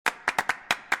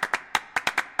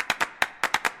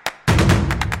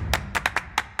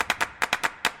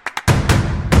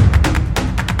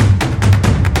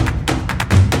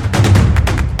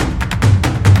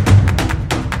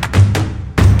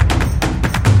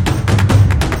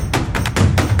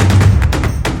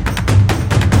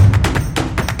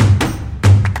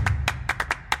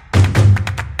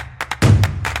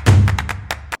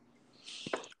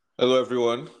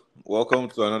Welcome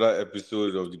to another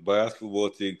episode of the Bias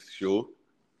Football Takes show.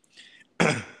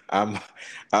 I'm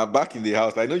I'm back in the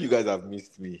house. I know you guys have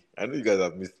missed me.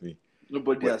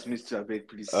 Nobody But has missed you, I beg,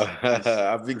 please. Please.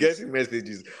 I've been Please. getting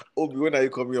messages. Obi, when are you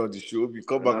coming on the show? Obi,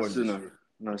 come back Not on the so now. show.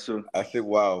 Not so. I said,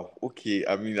 wow, okay.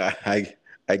 I mean,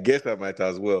 I guess I might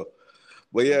as well.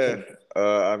 But yeah,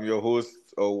 Okay. I'm your host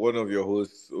or one of your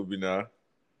hosts, Obina.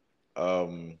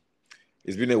 Um,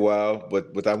 it's been a while,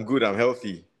 but I'm good. I'm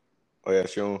healthy. Oh yeah,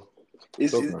 Sean,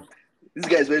 Is talk is now. this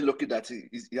guy is very lucky that he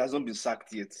hasn't been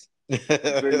sacked yet. He's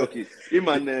very lucky. Him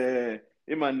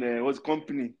and what's the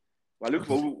company? We're looking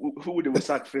for who they will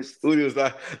sack first. Who is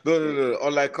that? No, no, Eh, no.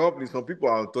 Unlike companies, some people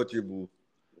are untouchable.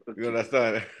 You okay.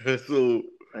 understand? So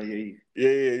I hear you.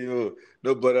 yeah,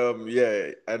 no, but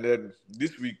yeah. And then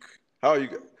this week, how are you?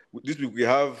 This week we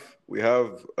have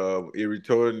a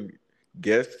return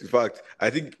guest. In fact, I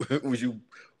think we should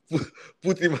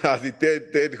put him as the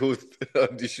third host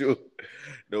on the show.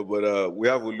 No, but we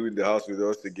have Olu in the house with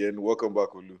us again. Welcome back,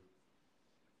 Olu.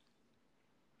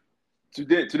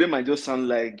 Today might just sound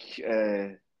like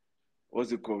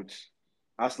what's it called?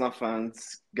 Arsenal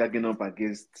fans gagging up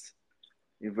against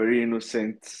a very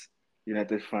innocent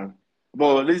United fan.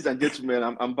 But ladies and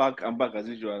gentlemen, I'm back. I'm back as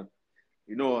usual.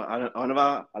 I'll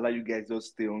never allow you guys just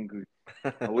stay hungry.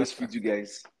 I always feed you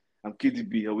guys. I'm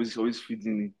KDB, always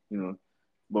feeding,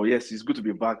 But yes, it's good to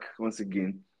be back once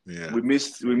again. Yeah, We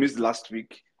missed last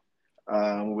week.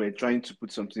 We're trying to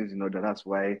put some things in order. That's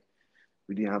why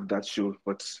we didn't have that show.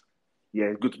 But yeah,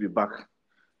 it's good to be back.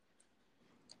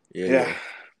 yeah, Yeah. yeah.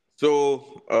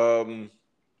 So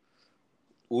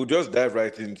we'll just dive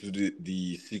right into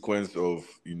the sequence of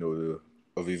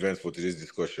of events for today's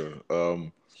discussion.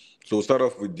 So we'll start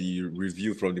off with the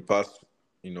review from the past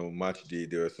match day.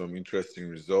 There were some interesting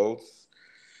results.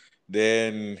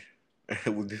 Then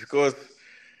we'll discuss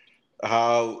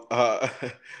how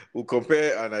we'll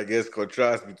compare and I guess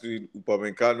contrast between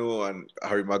Upamecano and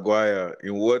Harry Maguire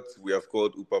in what we have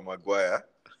called Upa Maguire,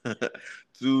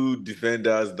 two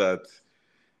defenders that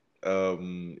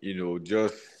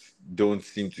just don't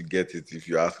seem to get it. If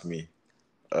you ask me,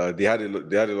 they had a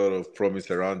lot of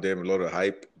promise around them, a lot of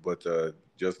hype, but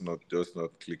just not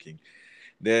clicking.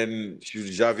 Then should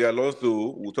Xavi Alonso?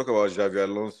 We'll talk about Xavi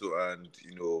Alonso and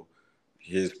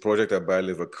his project at Bayer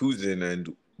Leverkusen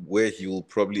and where he will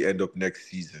probably end up next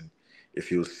season, if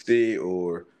he'll stay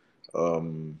or,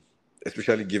 um,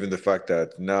 especially given the fact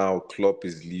that now Klopp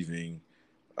is leaving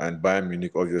and Bayern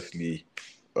Munich obviously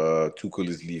Tuchel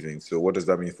is leaving. So what does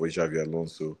that mean for Xavi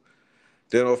Alonso?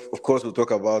 Then of course we'll talk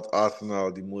about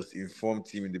Arsenal, the most informed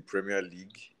team in the Premier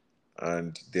League,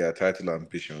 and their title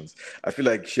ambitions. I feel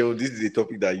like Sheldon, this is a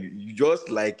topic that you just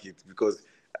like it because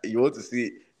you want to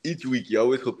see each week you're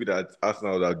always hoping that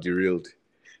Arsenal are derailed.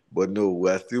 But no,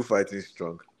 we're still fighting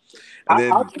strong. And I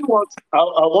then actually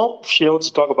want Shale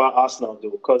to talk about Arsenal though,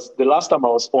 because the last time I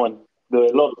was on, there were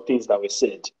a lot of things that were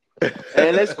said.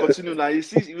 And let's continue now. You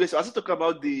see, we also talk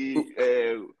about the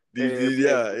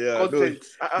yeah, no, content.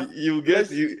 you get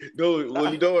Let's you no,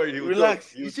 well, you don't worry, he will talk.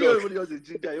 relax. He You will see, talk. everybody has a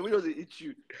ginger. Everybody has a itch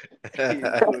you. Hey,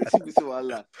 God, you see me so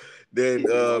Allah. Then Hey,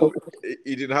 wow.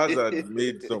 Eden Hazard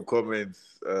made some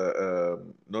comments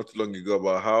not too long ago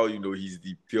about how he's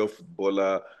the pure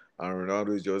footballer and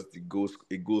Ronaldo is just a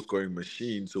goal scoring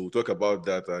machine. So we'll talk about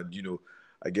that and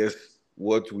I guess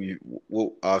what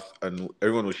us and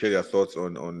everyone will share their thoughts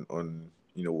on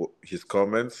his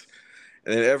comments.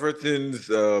 And then Everton's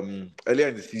earlier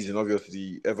in the season,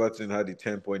 obviously Everton had a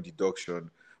 10-point deduction,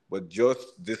 but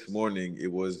just this morning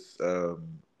it was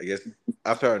I guess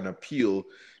after an appeal,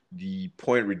 the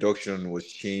point reduction was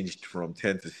changed from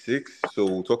 10 to 6. So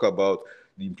we'll talk about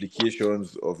the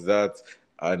implications of that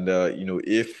and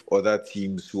if other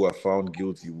teams who are found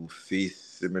guilty will face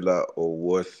similar or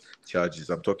worse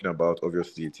charges. I'm talking about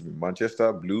obviously a team in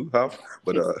Manchester, Blue have,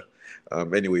 but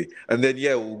anyway, and then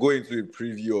yeah, we'll go into a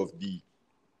preview of the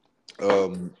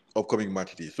upcoming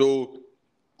match day. So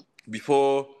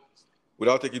before,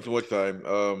 without taking too much time,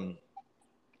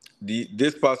 the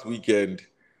this past weekend,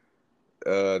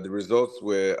 the results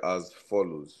were as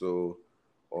follows. So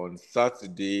on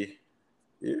Saturday,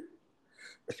 eh,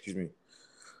 excuse me,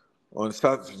 on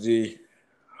Saturday,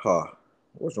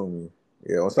 what's wrong with me?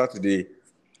 Yeah, on Saturday,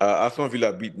 Aston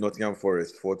Villa beat Nottingham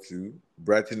Forest 4-2,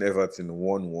 Brighton Everton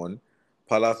 1-1,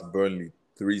 Palace Burnley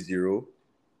 3-0.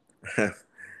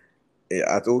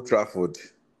 At Old Trafford,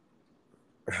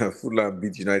 Fulham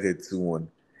beat United 2-1.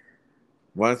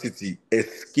 Man City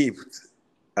escaped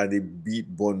and they beat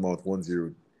Bournemouth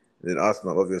 1-0. Then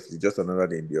Arsenal, obviously, just another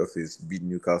day in the office, beat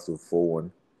Newcastle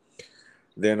 4-1.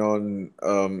 Then on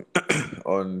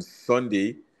on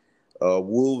Sunday,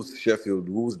 Wolves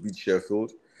beat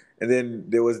Sheffield, And then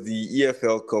there was the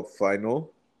EFL Cup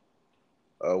final,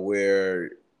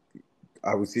 where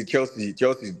I would say Chelsea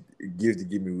gave the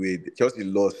game away. Chelsea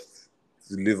lost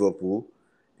to Liverpool,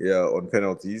 on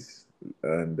penalties,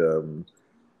 and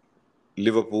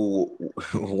Liverpool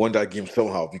won that game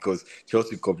somehow because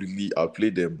Chelsea completely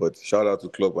outplayed them. But shout out to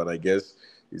Klopp and I guess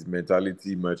his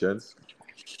mentality merchants.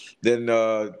 Then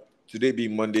today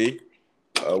being Monday,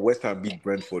 West Ham beat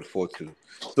Brentford 4-2.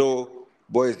 So,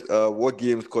 boys, what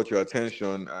games caught your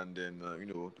attention? And then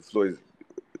the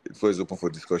floor is open for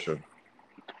discussion.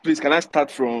 Please, can I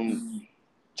start from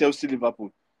Chelsea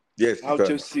Liverpool? Yes, How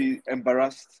Chelsea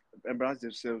embarrassed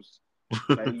themselves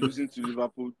by losing to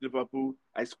Liverpool. Liverpool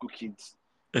high school kids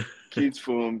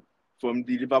from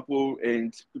the Liverpool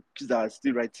and kids that are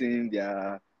still writing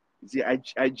their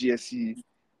IGSE.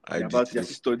 They're still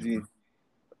studying.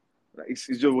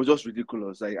 It was just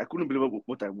ridiculous. Like I couldn't believe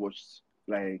what I watched.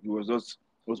 Like it was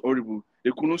horrible.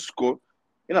 They couldn't score.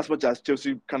 In as much as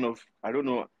Chelsea kind of, I don't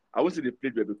know, I won't say they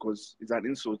played well because it's an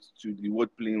insult to the word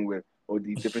playing well or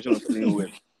the definition of playing well.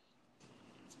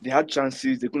 They had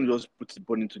chances, they couldn't just put the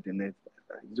ball into the net.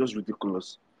 It's just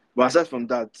ridiculous. But aside from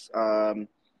that,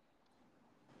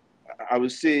 I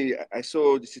would say I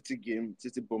saw the City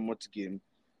Bournemouth game.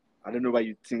 I don't know why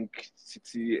you think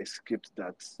City escaped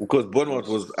that. Because Bournemouth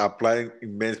was applying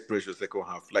immense pressure second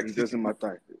half. Like it doesn't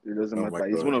matter. It doesn't matter.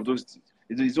 It's one of those.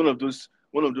 It's one of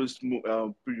those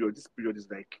periods. This period is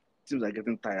like teams are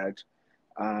getting tired,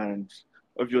 and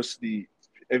obviously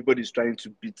everybody's trying to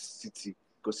beat City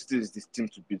because City is this team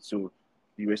to beat. So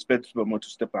you expect Bournemouth to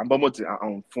step up. And Bournemouth are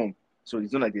on form, so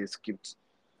it's not like they escaped.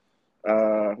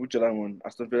 Which other one?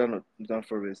 Aston Villa, Nottingham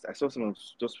Forest. I saw some of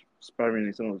just sparring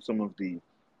in some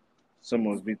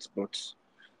of it, but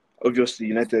obviously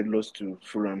United lost to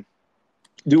Fulham.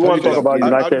 Do you want to talk about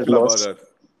United's loss?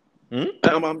 I'm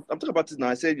talking about it now.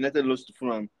 I said United lost to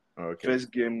Fulham. Okay.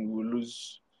 First game we will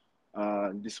lose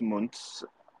this month,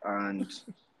 and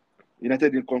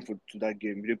United didn't come to that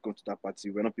game. We didn't come to that party.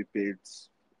 We're not prepared,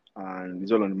 and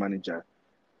it's all on the manager.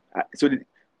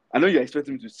 I know you're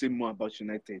expecting me to say more about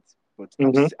United, but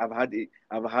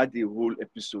I've had a whole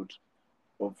episode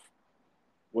of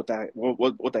what I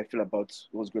feel about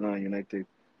what's going on in United,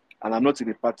 and I'm not in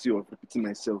the party of repeating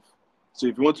myself. So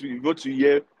if you want to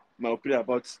hear my opinion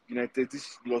about United,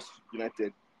 this lost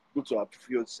United, go to our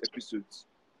previous episodes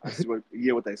and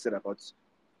hear what I said about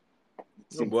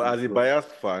the team. No, but as a biased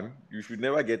fan, you should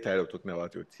never get tired of talking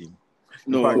about your team.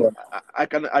 No, I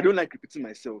don't like repeating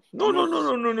myself.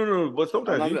 No. But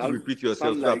sometimes you need to repeat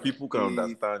yourself so that people can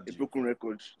understand you. Broken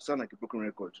record. Sound like a broken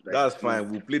record. Like, that's fine.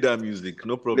 We'll play that music.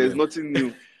 No problem. There's nothing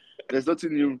new. There's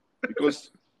nothing new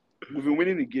because we've been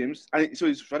winning the games, and so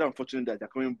it's rather unfortunate that they're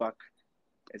coming back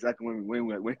exactly when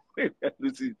we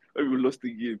lost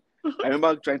the game. I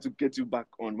remember trying to get you back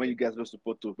on when you guys lost to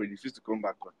Porto, but you refused to come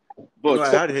back on. But no, I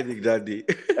had a headache that day.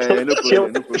 No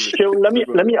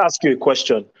problem. Let me ask you a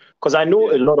question, because I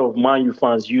know a lot of Man U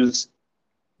fans use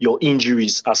your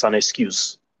injuries as an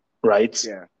excuse, right?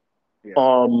 Yeah.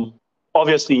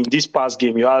 Obviously, in this past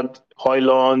game, you had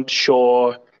Højlund,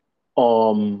 Shaw,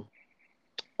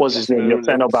 what's his name? Your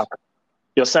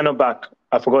center back.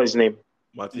 I forgot his name.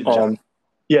 Martin.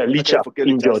 Licha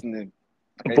injured.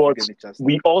 But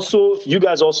you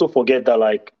guys also forget that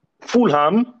like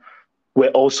Fulham were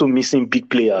also missing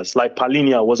big players. Like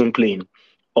Palhinha wasn't playing.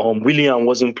 Willian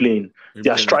wasn't playing.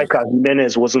 Their striker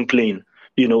Jimenez wasn't playing.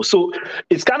 So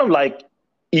it's kind of like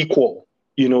equal.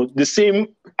 The same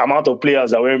amount of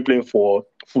players that weren't playing for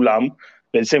Fulham,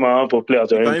 the same amount of players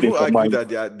that weren't playing for Man U.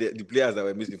 That the players that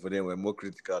were missing for them were more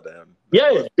critical than.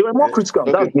 Yeah, they were more critical.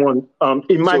 Okay. That's one.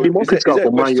 It might be more critical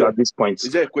for Man U at this point.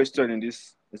 Is there a question in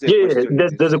this?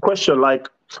 There's a question. Like,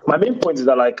 my main point is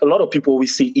that like a lot of people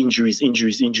always say injuries.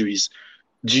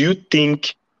 Do you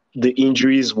think the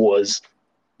injuries was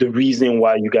the reason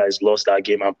why you guys lost that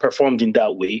game and performed in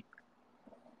that way?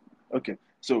 Okay,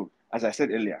 so as I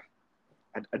said earlier,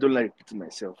 I don't like repeating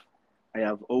myself. I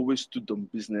have always stood on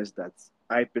business that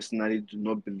I personally do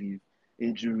not believe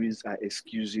injuries are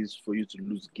excuses for you to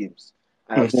lose games.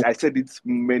 I said it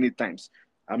many times.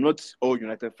 I'm not all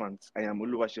United fans. I am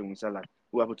Oluwaseun Salah,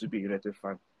 who happen to be a United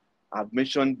fan. I've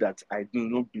mentioned that I do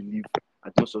not believe, I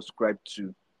don't subscribe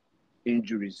to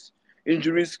injuries.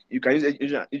 Injuries, you can use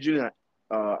injury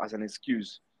as an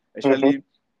excuse, especially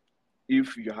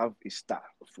if you have a star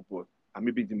of football and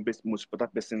maybe the most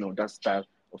important person of that style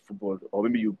of football, or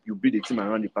maybe you build a team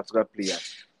around a particular player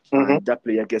and that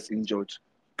player gets injured,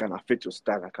 can affect your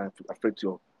style and can affect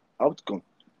your outcome.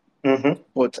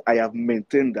 But I have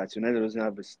maintained that United doesn't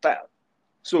have a style.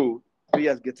 So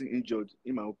players getting injured,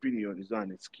 in my opinion, is not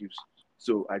an excuse.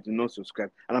 So I do not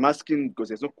subscribe. And I'm asking because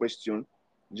there's no question.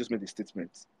 You just made a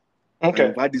statement. Okay.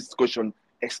 And we've had this discussion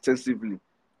extensively.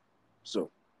 So.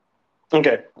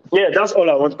 Okay. Yeah, that's all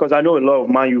I want because I know a lot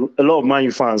of Man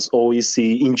U fans always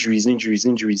say injuries.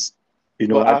 You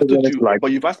know,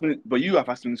 but you have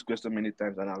asked me this question many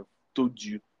times, and I've told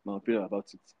you my opinion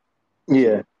about it.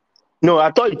 Yeah. So, no,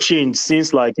 I thought it changed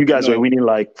since like you guys were winning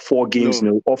like 4 games in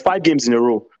a row or 5 games in a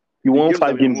row. You won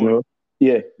 5 games in a row.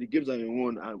 Yeah. The games that we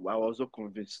won, I was so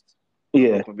convinced.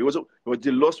 Yeah.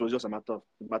 The loss was just a matter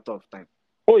of time.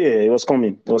 Oh yeah, it was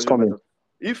coming. It was coming.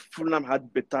 If Fulham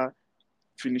had better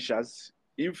finishers,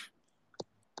 if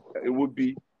it would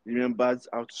be remembered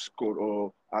how to score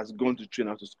or has gone to train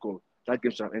how to score, that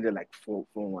game should have ended like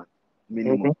 4-1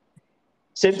 minimum. Mm-hmm.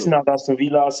 Same thing as Aston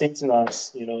Villa, same thing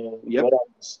as Yep.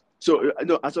 So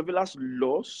Aston Villa's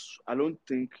loss, I don't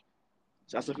think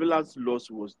Aston Villa's loss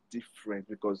was different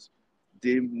because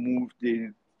they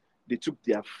took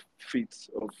their feet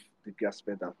off the gas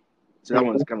pedal. So that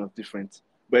one's kind of different.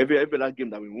 But every other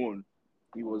game that we won,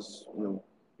 it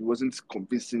wasn't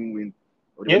convincing win.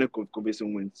 Or they weren't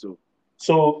convincing win.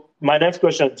 So my next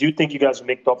question, do you think you guys will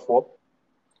make top 4?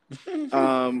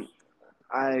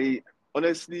 I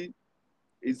honestly,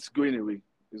 it's going away.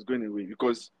 It's going away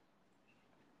because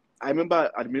I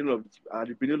remember at the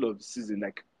beginning of the season,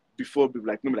 like before,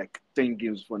 like maybe like 10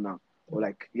 games for now, or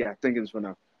 10 games for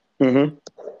now. Mm-hmm.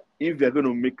 If they're going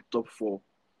to make top 4,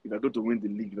 if they're going to win the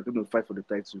league, if they're going to fight for the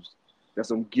titles, there's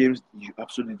some games you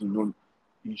absolutely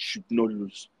you should not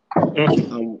lose.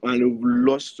 Mm-hmm. And we've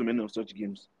lost so many of such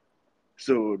games.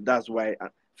 So that's why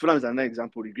Fulham is another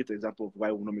example, a great example of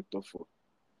why we will not make top 4.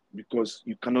 Because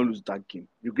you cannot lose that game.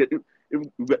 You get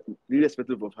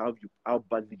irrespective of how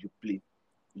badly you play,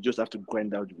 you just have to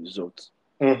grind out the results.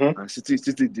 Mm-hmm. And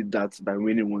City did that by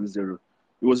winning 1-0.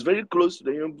 It was very close.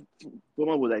 The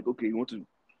Poma was like, okay, we want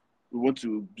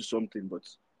to do something, but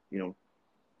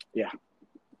yeah,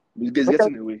 it's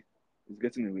getting away. It's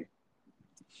getting away.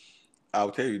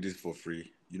 I'll tell you this for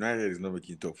free. United is not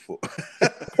making top 4.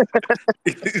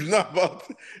 It's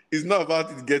not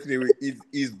about it getting away.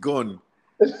 It's gone.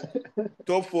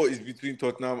 Top 4 is between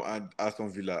Tottenham and Aston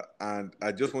Villa, and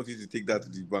I just want you to take that to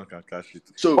the bank and cash it.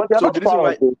 But they're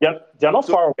not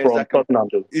far from Tottenham,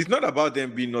 though. It's not about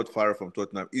them being not far from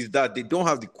Tottenham. It's that they don't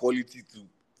have the quality to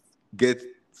get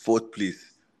 4th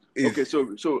place. Okay,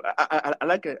 so I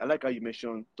like how you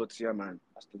mentioned Tottenham and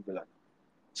Aston Villa.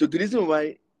 So the reason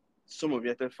why some of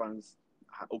United fans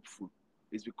are hopeful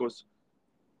is because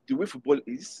the way football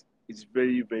is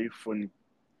very, very funny.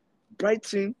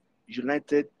 Brighton,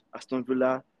 United, Aston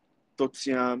Villa,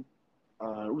 Tottenham,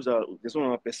 there's one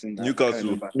other person.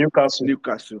 Newcastle,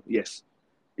 yes.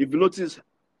 If you notice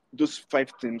those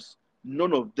 5 teams,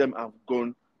 none of them have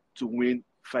gone to win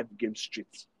 5 games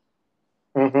straight.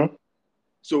 Mm-hmm.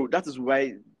 So that is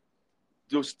why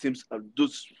those teams,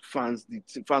 those fans, the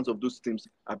fans of those teams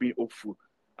are being hopeful.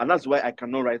 And that's why I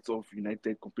cannot write off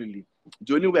United completely.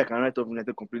 The only way I can write off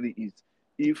United completely is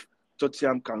if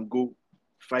Tottenham can go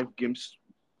 5 games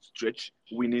stretch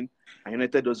winning and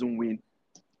United doesn't win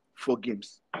 4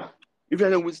 games. If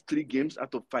United wins 3 games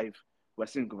out of 5, we're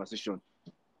still in conversation.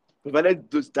 Provided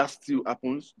that still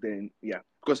happens, then yeah.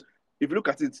 Because if you look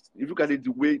at it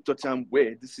the way Tottenham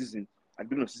were this season, at the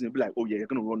beginning of the season, you'll be like, oh yeah, you're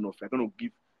going to run off. You're going to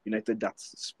give United that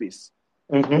space.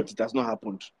 Mm-hmm. But it has not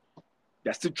happened.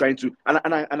 They're still trying to. I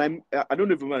don't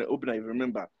know if you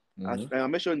remember. Mm-hmm. I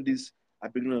mentioned this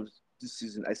at the beginning of this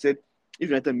season. I said, if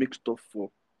United makes top 4,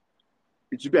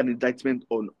 it should be an indictment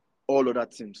on all other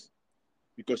teams.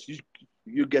 Because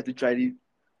you get to try to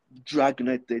drag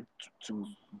United to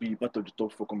be part of the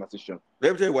top 4 conversation.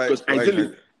 Let me tell you why. Because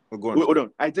ideally, hold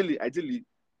on. Ideally,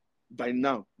 by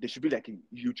now, there should be like a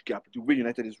huge gap. The way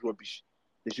United is rubbish,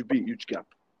 there should be a huge gap.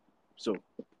 So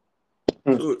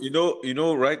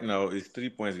right now it's 3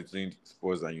 points between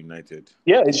Spurs and United.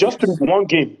 Yeah, it's just one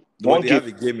game. They have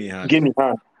a game in hand.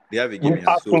 They have a game in hand.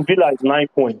 Aston Villa is 9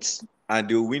 points, and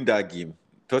they'll win that game.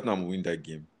 Tottenham will win that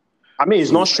game. I mean,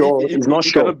 it's not sure. It's not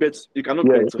sure. You cannot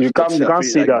bet. You can't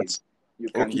say that.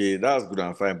 Okay, that's good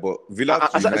and fine. But Villa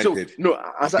United.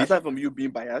 Aside from you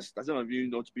being biased, aside from you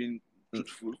not being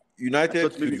truthful,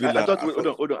 United Villa.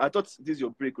 Hold on. I thought your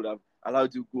break would have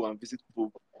allowed you to go and visit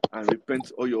Pope and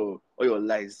repent all your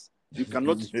lies. You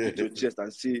cannot put your chest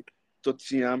and say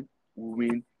Tottenham will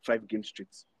win 5 games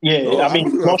straight. Yeah, no, I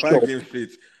mean, not 5 games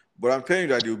straight. But I'm telling you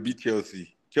that they'll beat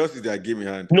Chelsea. Chelsea, their game in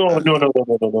hand. No.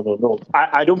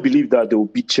 I don't believe that they will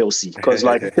beat Chelsea because,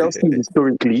 like,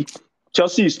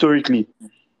 Chelsea historically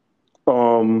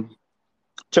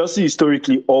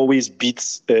always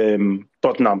beats Tottenham.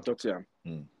 Tottenham.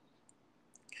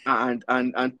 And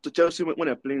to Chelsea, when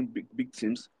they're playing big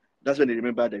teams, that's when they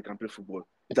remember they can play football.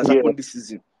 It has happened this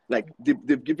season. Like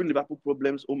they've given Liverpool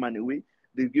problems home and away.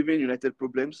 They've given United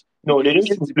problems. No, they didn't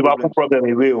give Liverpool problem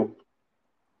away.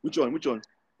 Which one?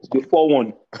 The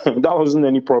 4-1. That wasn't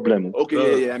any problem.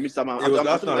 Okay, yeah. I missed that. It was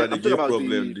last time that they gave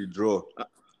problem, the draw.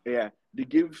 Yeah, they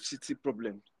gave City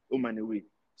problem home and away.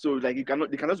 So like they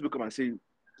cannot come and say.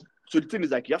 So the thing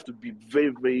is like you have to be very,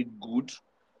 very good.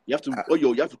 You have to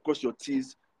you have to cross your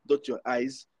T's, dot your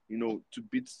I's, to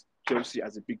beat Chelsea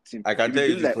as a big team. I can tell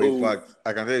you this for a fact.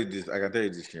 I can tell you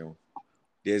this, Sheon.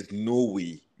 There's no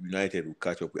way United will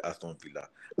catch up with Aston Villa.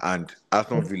 And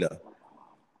Aston Villa,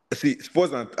 see,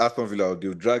 Spurs and Aston Villa,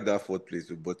 they'll drag that fourth place.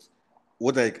 But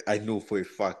what I know for a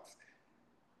fact,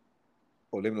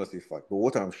 or let me not say fact, but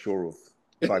what I'm sure of,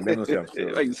 fact, let me not say I'm sure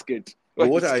of. Why are you scared?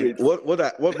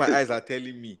 What my eyes are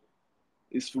telling me,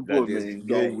 it's football, man.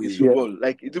 No way. It's football.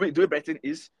 Like the way Brighton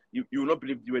is, you will not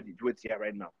believe the way it's here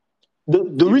right now.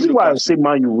 The reason why I say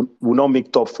Man U will not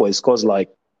make top 4 is because like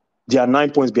they are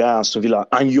 9 points behind Aston Villa,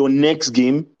 and your next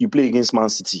game you play against Man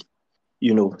City.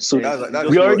 So that's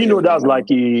we already know that's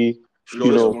like a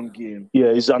one game. Yeah,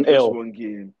 it's an L. One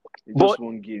game. But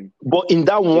in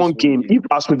that one game, if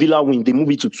Aston Villa win, they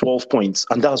move it to 12 points,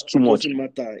 and that's too much.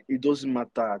 It doesn't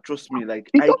matter. Trust me. Like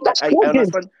that's 4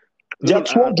 games. There are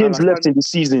 12 games left in the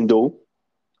season, though.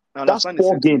 That's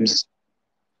 4 games.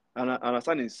 And I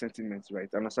understand his sentiments, right?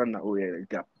 I understand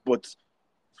that. But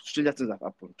stranger things have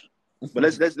happened. But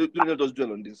let's just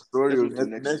dwell on this. Sorry,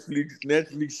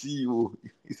 Netflix CEO.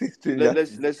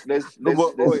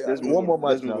 Let's one more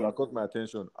match now that caught my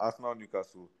attention. Arsenal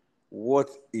Newcastle. What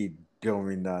a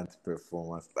dominant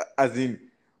performance! As in,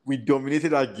 we dominated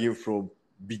that game from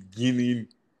beginning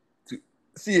to.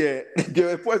 See, there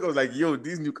were points I was like, "Yo,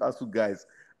 these Newcastle guys,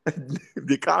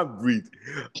 they can't breathe."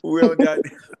 Well, nah.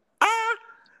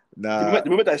 The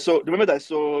moment I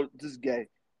saw this guy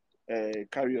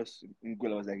carry us in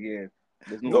goal, I was like, "Yeah."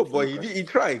 No, but he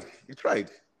tried.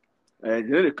 They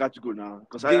need to catch goal now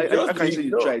because I can't say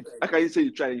you tried. I can't say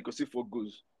you tried and you could see 4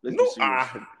 goals. That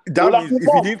means if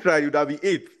you didn't try, you'd have been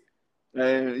 8.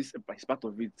 It's part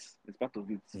of it. It's part of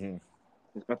it. Mm-hmm.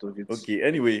 It's part of it. Okay.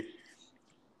 Anyway,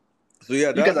 so yeah,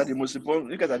 you guys are the most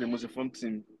informed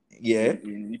team. Yeah.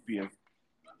 In EPL.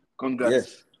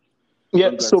 Congrats. Yeah.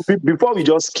 Congrats. So before we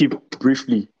just skip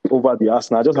briefly over the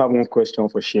Arsenal, I just have one question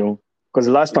for Sheon because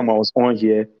the last time I was on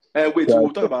here. Wait,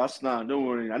 we'll talk about Arsenal. Don't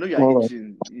worry. I know you're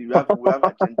itching. We have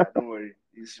agenda. Don't worry.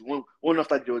 It's one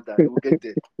after the other.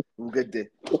 We'll get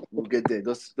there.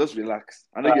 Just relax.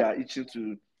 I know you are itching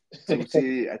to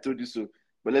say I told you so.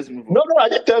 But let's move on. No, I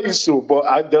didn't tell you so.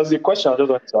 But there's a question I just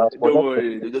want to ask. Don't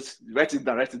worry. Just write it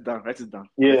down.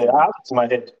 Yeah, I have it in my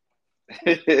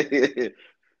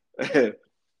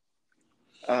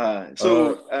head.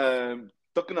 So,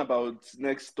 talking about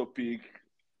next topic.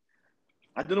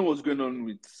 I don't know what's going on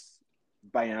with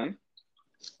Bayern.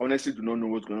 Honestly, do not know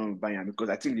what's going on with Bayern because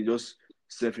I think they just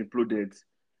self-imploded.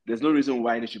 There's no reason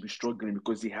why they should be struggling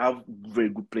because they have very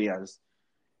good players.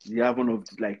 They have one of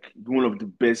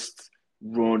the best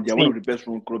run. They are one of the best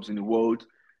run clubs in the world.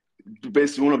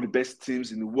 One of the best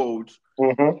teams in the world.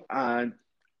 Mm-hmm. And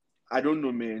I don't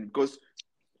know, man, because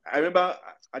I remember.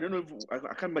 I don't know. I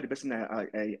can't remember the person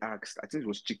I asked. I think it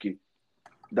was Chike.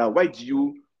 That why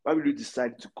will you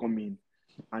decide to come in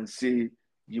and say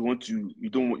you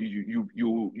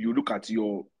look at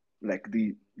your like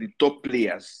the top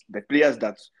players, the players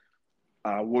that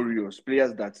are warriors,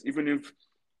 players that even if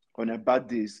on their bad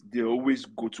days they always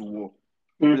go to war.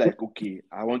 You're like, okay,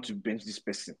 I want to bench this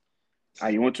person,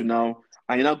 and you want to now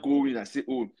go in and say,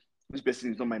 oh, this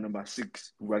person is not my number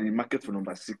 6. We are in the market for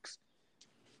number 6,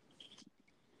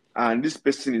 and this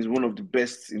person is one of the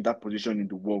best in that position in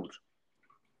the world.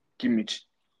 Kimmich,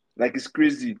 like it's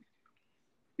crazy.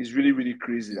 It's really, really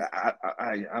crazy.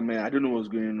 I mean, I don't know what's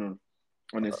going on,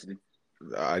 honestly.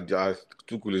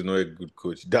 Tuchel is not a good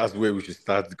coach. That's where we should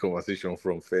start the conversation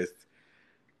from first.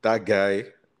 That guy,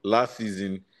 last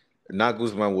season,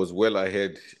 Nagelsmann was well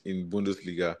ahead in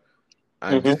Bundesliga,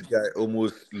 and this guy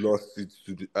almost lost it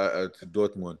to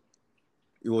Dortmund.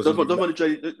 It was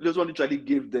Dortmund literally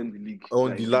gave them the league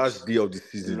on the last day of the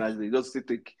season. Just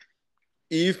take.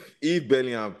 If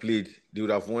Bellingham played, they would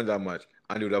have won that match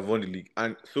and they would have won the league.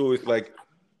 And so it's like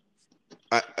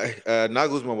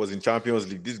Nagelsmann was in Champions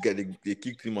League. This guy, they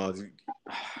kicked him out.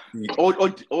 All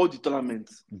the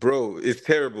tournaments. Bro, it's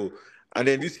terrible. And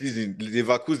then this season,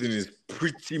 Leverkusen is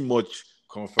pretty much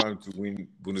confirmed to win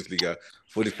Bundesliga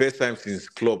for the first time since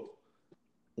Klopp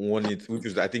won it, which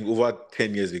was I think over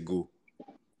 10 years ago.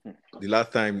 The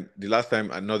last time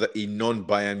a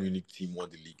non-Bayern Munich team won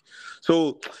the league.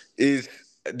 So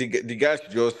the guy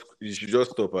should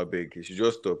just stop. I beg. He should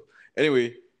just stop.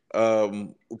 Anyway,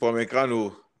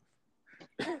 Upamecano.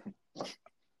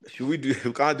 Should we do?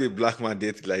 We can't do a black man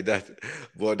date like that.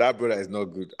 But that brother is not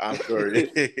good. I'm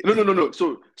sorry. No.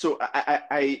 So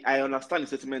I understand the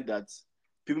sentiment that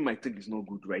people might think is not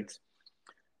good, right?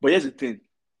 But here's the thing: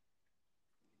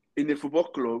 in a football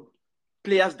club,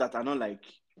 players that are not like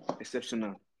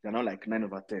exceptional, they're not like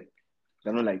 9/10.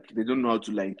 They're not like they don't know how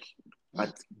to like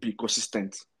be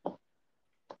consistent.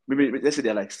 Maybe let's say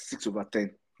they're like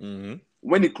 6/10. Mm-hmm.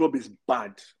 When the club is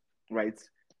bad, right?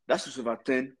 That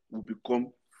 6/10 will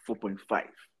become 4.5,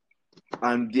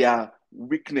 and their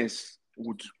weakness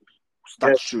would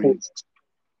start showing.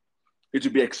 It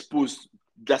will be exposed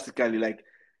drastically. Like,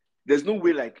 there's no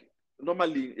way. Like,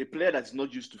 normally a player that's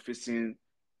not used to facing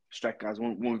strikers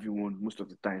 1v1 most of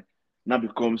the time now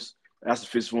has to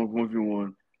face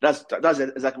 1v1. That's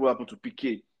exactly what happened to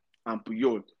Piqué and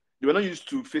Puyol. They were not used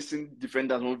to facing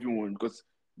defenders 1v1 because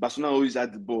Barcelona always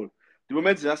had the ball. The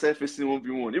moment they started facing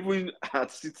 1v1, even at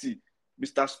City,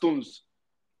 Mr. Stones.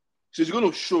 So it's going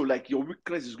to show, like, your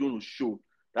weakness is going to show.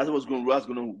 That's what's going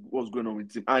on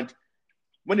with him. And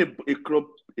when a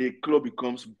club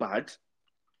becomes bad,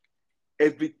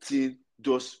 everything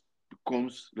just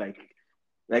becomes like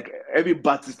every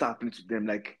bad thing starts happening to them.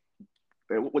 Like,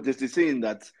 what they're saying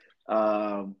that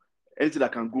anything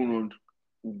that can go wrong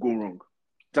will go wrong.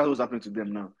 That's what's happening to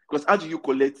them now. Because how do you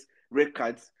collect red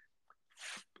cards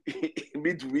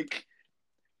midweek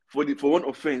for one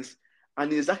offense,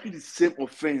 and exactly the same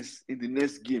offense in the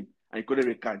next game, and you collect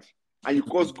red card, and you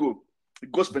cause goal, you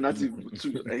cause penalty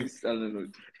too? I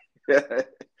don't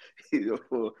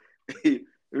know.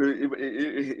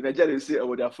 In Nigeria, they say,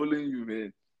 "Oh, they're following you,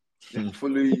 man. They're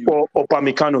following you." For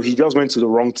Upamecano, he just went to the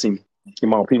wrong team, in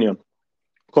my opinion.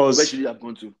 Where should he have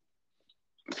gone to?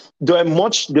 There are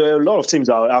a lot of teams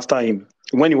that are after him.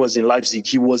 When he was in Leipzig,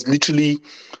 he was literally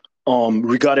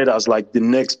regarded as like the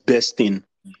next best thing.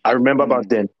 I remember back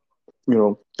then,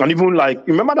 and even like,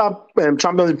 remember that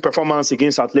Champions League performance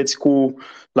against Atletico?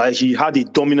 Like, he had a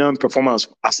dominant performance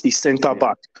as a centre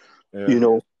back,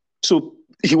 So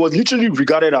he was literally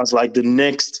regarded as like the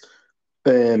next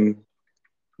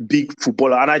big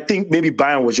footballer. And I think maybe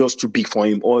Bayern was just too big for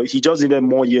him, or he just needed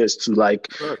more years to like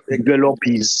develop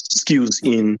his skills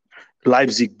in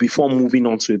Leipzig before moving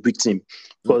on to a big team.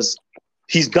 Because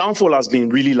his downfall has been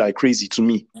really like crazy to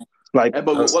me. Like,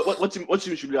 but what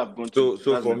team should we have gone to?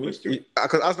 So for me,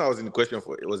 because Arsenal was in the question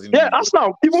for it was in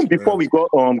Arsenal. Even before we got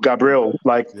Gabriel,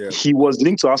 like he was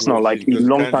linked to Arsenal like a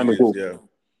long time ago.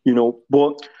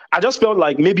 But I just felt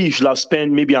like maybe he should have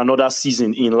spent maybe another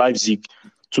season in Leipzig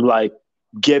to like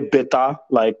get better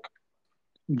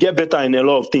in a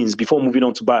lot of things before moving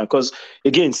on to Bayern. Because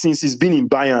again, since he's been in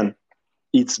Bayern,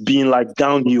 it's been like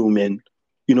downhill, man.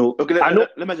 Okay,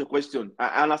 let me ask you a question.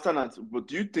 I understand that, but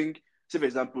do you think, say for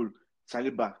example,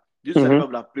 Saliba, do you think Saliba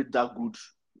would have played that good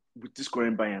with this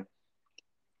current Bayern?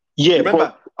 Yeah,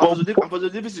 remember, Alphonso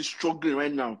Davies is struggling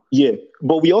right now. Yeah,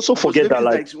 but we also forget that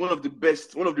like one of the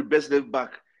best left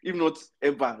back, if not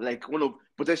ever, like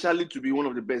potentially to be one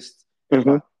of the best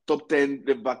ever, top 10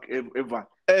 left back ever.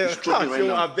 He's struggling right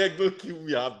now. I beg, don't kill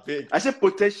me. I beg. I said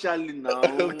potentially now.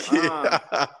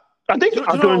 Okay. I think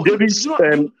Antonio Davies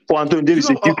for Antonio Davies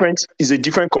is a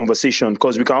different conversation,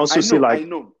 because we can also say like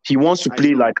he wants to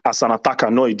play like as an attacker,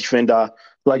 not a defender.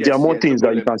 Like there are more things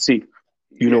that you can say.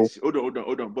 Hold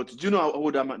on. But do you know how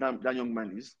old that young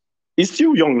man is? He's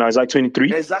still young now. He's like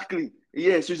 23. Exactly.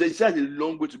 Yes. So he has a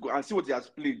long way to go, and see what he has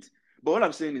played. But what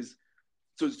I'm saying is,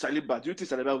 so Saliba, do you think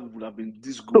Saliba would have been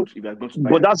this good if he had gone to Bayern?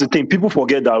 But that's the thing. People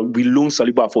forget that we loaned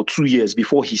Saliba for 2 years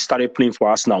before he started playing for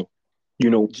us now. Do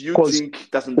you think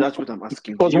that's what I'm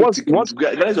asking? Because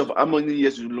regardless of how many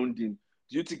years you loaned him,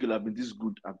 do you think he'll have been this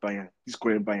good at Bayern, this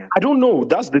current Bayern? I don't know.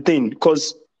 That's the thing.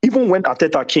 Because even when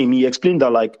Arteta came, he explained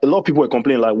that like a lot of people were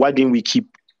complaining like, why didn't we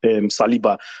keep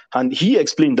Saliba? And he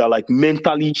explained that like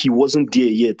mentally he wasn't there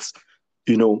yet.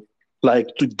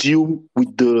 Like to deal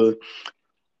with the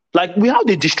we have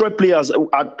they destroy players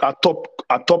at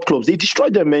top clubs. They destroy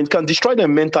them and can destroy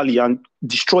them mentally and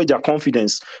destroy their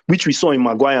confidence, which we saw in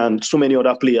Maguire and so many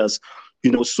other players.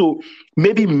 So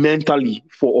maybe mentally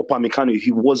for Upamecano,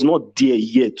 he was not there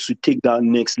yet to take that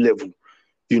next level.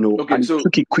 And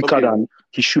took it quicker than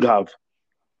he should have.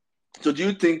 So do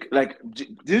you think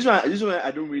this is why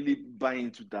I don't really buy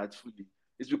into that fully?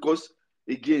 It's because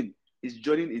again, it's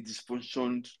joining a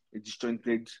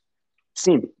disjointed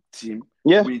team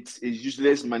with a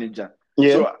useless manager.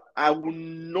 Yeah. So I will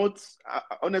not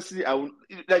honestly. I will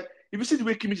if you see the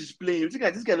way Kimmich is playing, you think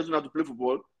this guy doesn't know how to play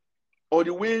football, or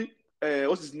the way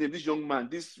what's his name? This young man,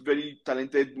 this very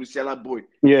talented Musiala boy.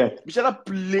 Yeah. Musiala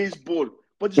plays ball,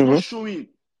 but he's not showing.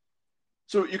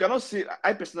 So you cannot say.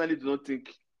 I personally do not think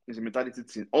it's a mentality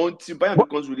thing until Bayern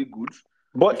becomes really good.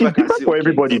 But it's different for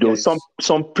everybody, though.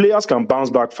 Some players can bounce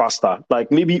back faster.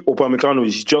 Like maybe Upamecano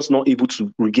is just not able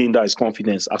to regain that his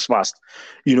confidence as fast.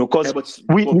 You know, because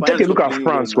we take a look at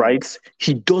France, right?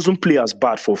 He doesn't play as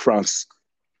bad for France.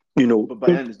 You know, but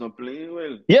Bayern is not playing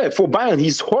well. Yeah, for Bayern,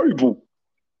 he's horrible.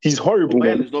 He's horrible. But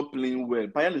Bayern is not playing well.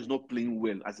 Bayern is not playing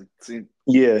well as a team.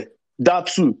 Yeah, that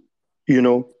too. You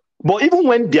know, but even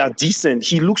when they are decent,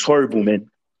 he looks horrible, man.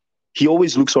 He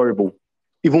always looks horrible.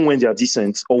 Even when they are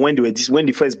decent, or when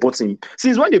they first bought him.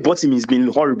 Since when they bought him, he's been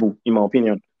horrible, in my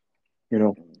opinion. You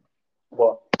know.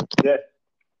 But yeah.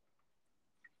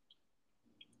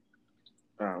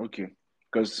 Okay.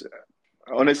 Because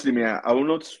honestly, man, I'm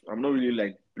not really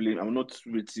like blame. I'm not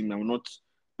rating. I'm not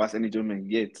pass any judgment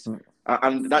yet.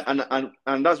 And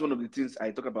that's one of the things I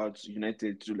talk about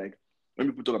United too. Like when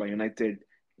people talk about United,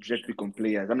 just pick on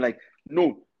players. I'm like,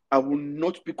 no, I will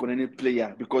not pick on any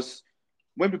player because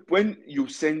when you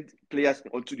send players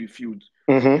onto the field,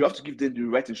 you have to give them the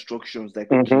right instructions. Like,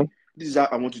 okay, this is how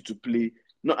I want you to play.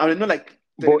 No, I'm not like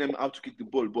telling them how to kick the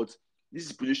ball, but this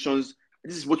is positions.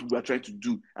 This is what we are trying to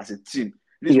do as a team.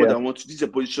 This is what I want. These are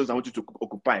positions I want you to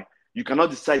occupy. You cannot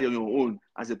decide on your own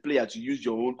as a player to use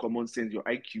your own common sense, your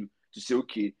IQ, to say,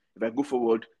 okay, if I go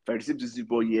forward, if I receive this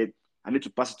ball here, I need to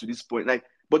pass it to this point. Like,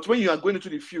 but when you are going into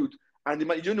the field and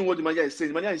you don't know what the manager is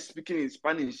saying, the manager is speaking in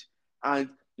Spanish and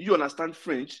you understand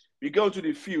French, you go into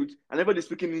the field and everybody's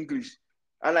speaking English.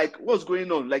 And like, what's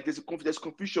going on? Like, there's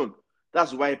confusion.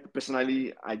 That's why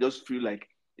personally, I just feel like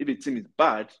if a team is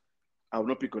bad, I will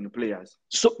not pick on the players.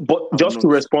 So, but just to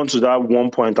respond to that one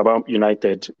point about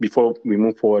United before we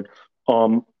move forward,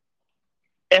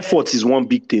 effort is one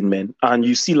big thing, man. And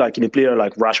you see, like in a player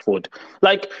like Rashford,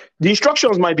 like the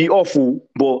instructions might be awful,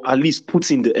 but at least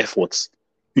put in the efforts,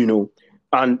 you know.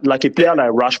 And like a player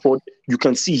like Rashford, you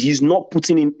can see he's not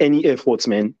putting in any efforts,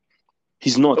 man.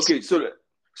 He's not. Okay, so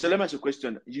let me ask you a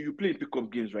question. You play pickup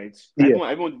games, right? Yeah.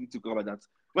 I want you to talk about that.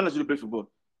 When did you play football?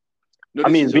 No, I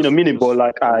mean, it's been a minute, but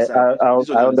like I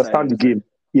understand the game.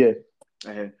 Yeah.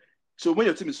 So when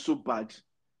your team is so bad,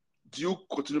 do you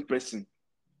continue pressing?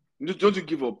 Don't you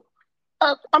give up?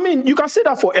 I mean, you can say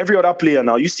that for every other player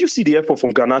now. You still see the effort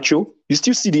from Garnacho. You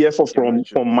still see the effort from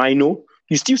Mino.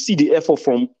 You still see the effort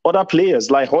from other players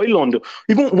like Højlund.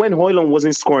 Even when Højlund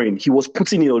wasn't scoring, he was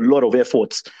putting in a lot of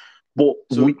efforts. But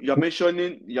so you're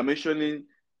mentioning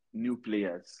new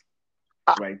players.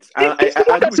 Right.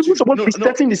 He's supposed to be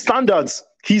setting the standards.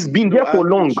 He's been there for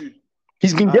long.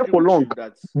 He's been there for long.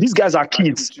 These guys are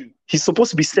kids. He's supposed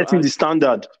to be setting the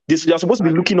standard. They're supposed to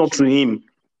be looking up to him.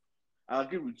 I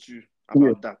agree with you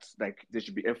about that. Like, there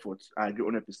should be effort. I agree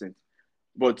 100%.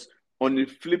 But on the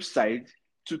flip side,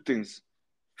 two things.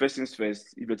 First things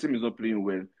first, if your team is not playing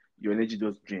well, your energy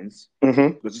just drains.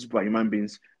 Because these people are human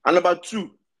beings. And number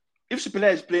two, if the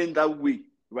player is playing that way,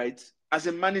 right, as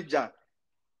a manager,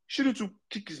 shouldn't you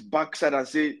kick his backside and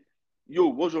say, yo,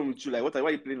 what's wrong with you? Like, why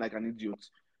are you playing like an idiot?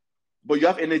 But you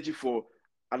have energy for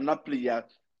another player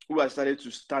who has started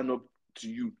to stand up to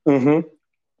you.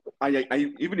 And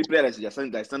even the player that is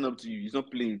standing up to you, he's not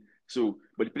playing. So,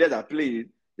 but the players that are playing,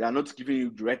 they are not giving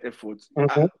you the right effort.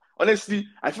 Honestly,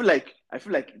 I feel like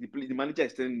the manager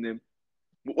is telling them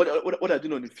what they're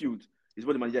doing on the field is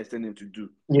what the manager is telling them to do.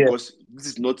 Yeah. Because this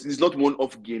is not one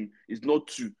off game. It's not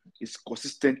two. It's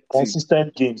consistent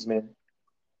games, man.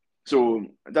 So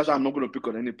that's why I'm not going to pick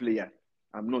on any player.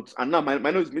 I'm not. And now my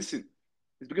nose is missing.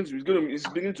 It's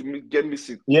beginning to get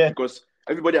missing. Yeah. Because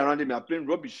everybody around him are playing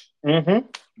rubbish.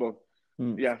 But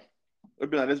yeah.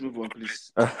 Let's move on,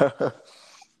 please.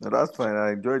 No, that's fine.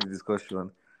 I enjoyed the discussion.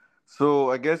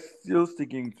 So I guess still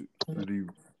sticking to the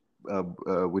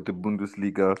with the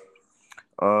Bundesliga.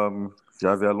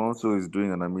 Xavi Alonso is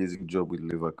doing an amazing job with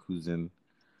Leverkusen,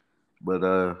 but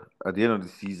at the end of the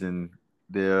season,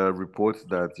 there are reports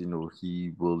that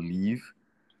he will leave.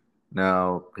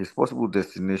 Now, his possible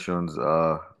destinations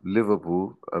are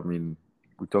Liverpool. I mean,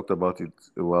 we talked about it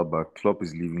a while back. Klopp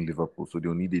is leaving Liverpool, so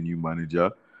they'll need a new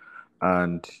manager,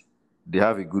 and they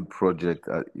have a good project.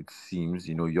 It seems,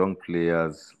 young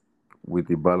players with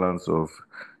the balance of,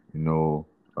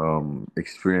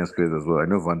 experienced players as well. I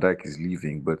know Van Dijk is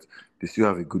leaving, but they still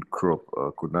have a good crop.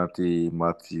 Konate,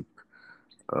 Matip,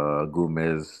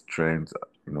 Gomez, Trent,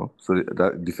 So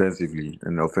that defensively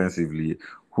and offensively,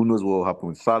 who knows what will happen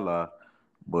with Salah,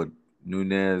 but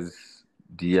Nunez,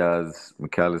 Diaz,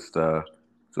 McAllister.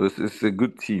 So it's a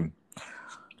good team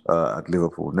at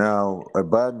Liverpool. Now, at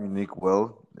Bayern Munich,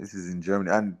 well, this is in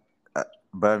Germany. And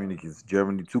Bayern Munich is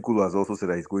Germany. Tuchel has also said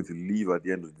that he's going to leave at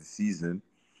the end of the season.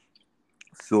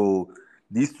 So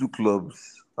these two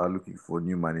clubs are looking for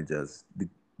new managers.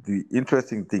 The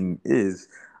interesting thing is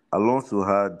Alonso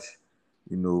had,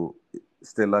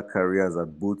 stellar careers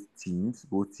at both teams.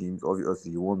 Both teams,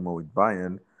 obviously, he won more with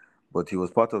Bayern, but he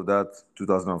was part of that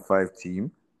 2005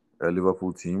 team,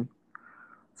 Liverpool team.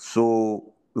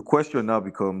 So the question now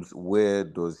becomes, where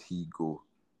does he go?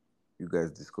 You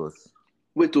guys discuss.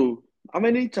 Wait, how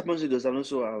many Champions League does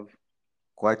Alonso have?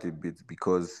 Quite a bit,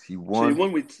 because he won. So he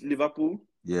won with Liverpool.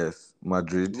 Yes,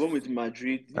 Madrid. He won with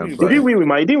Madrid. He didn't win with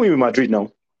Madrid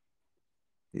now.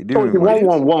 He didn't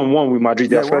win with Madrid.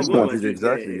 Yeah, their first one. Madrid,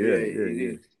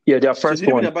 exactly. Yeah, their first so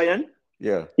did one. He didn't win at Bayern?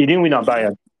 Yeah. He didn't win at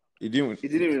Bayern. He didn't win. He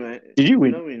didn't win, right? Did you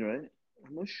win? He didn't win, right?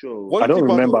 I'm not sure. I don't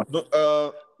remember.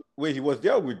 Wait, he was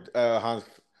there with Hans.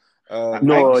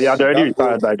 No, he had already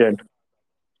retired by then.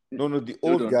 No, the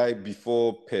old guy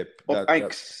before Pep.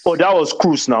 That was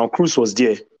Cruz now. Cruz was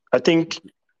there. I think,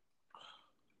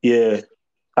 yeah.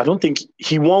 I don't think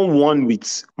he won one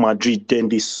with Madrid. Then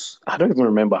I don't even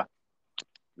remember.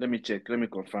 Let me check. Let me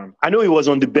confirm. I know he was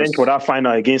on the bench for that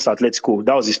final against Atletico.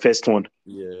 That was his first one.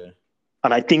 Yeah.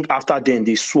 And I think after then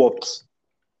they swapped.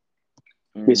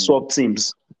 They swapped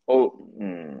teams.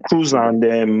 Cruz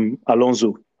and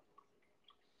Alonso.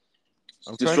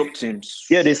 They swapped teams.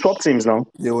 Yeah, they swapped teams now.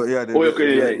 He didn't win.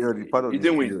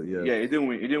 Yeah, he didn't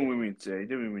win. He didn't win with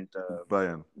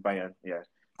Bayern. Yeah.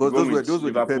 Because those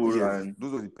were the Pep years.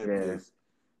 Those were the Pep years.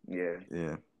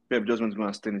 Yeah. Pep just wants to go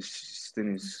and stay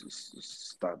in his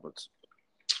start, but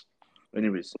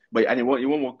anyways. And he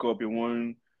won World Cup. He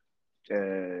won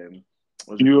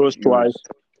Euros twice.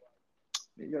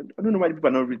 I don't know why people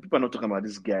are not talking about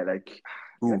this guy. Like,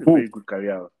 he had a very good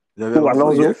career.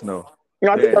 Alonso now.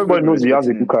 Yeah, I think everybody knows he has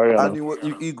a good career. And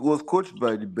he was coached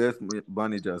by the best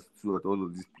managers too at all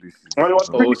of these places.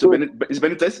 So is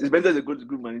Benitez a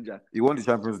good manager? He won the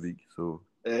Champions League, so.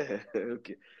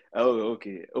 Okay. Oh,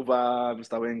 okay. Over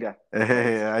Mr. Wenger.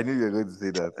 I knew you were going to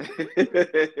say that.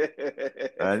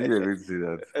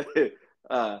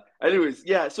 Anyways,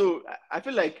 yeah. So I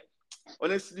feel like,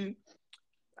 honestly,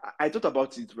 I thought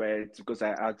about it, right? Because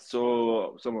I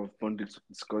saw some of pundits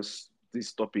discuss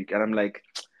this topic, and I'm like,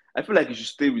 I feel like he should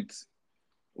stay with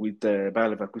Bayer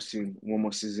Leverkusen one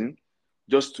more season,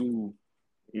 just to,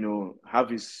 have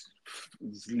his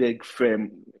leg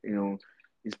firm.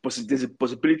 There's a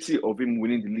possibility of him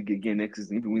winning the league again next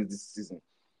season if he wins this season.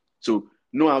 So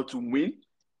know how to win.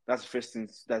 That's the first thing.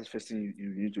 That's the first thing you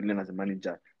need to learn as a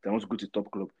manager that wants to go to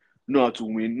top club. Know how to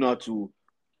win. Know how to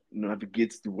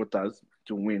navigate the waters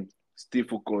to win. Stay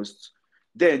focused.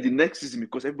 Then the next season,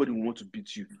 because everybody will want to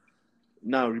beat you.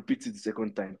 Now repeat it the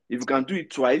second time. If you can do it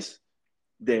twice,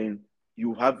 then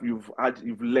you've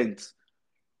learned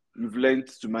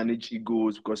to manage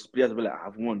egos, because players will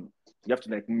have won. You have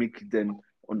to make them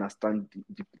understand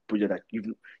the project that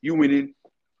you winning.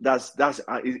 That's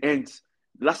it ends.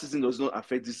 Last season does not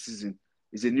affect this season.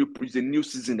 It's a new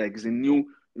season. Like it's a new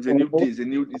day. It's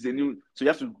a new. So you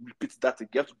have to repeat that again.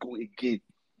 You have to go again,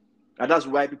 and that's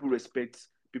why people respect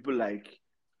people like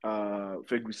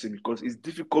Ferguson, because it's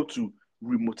difficult to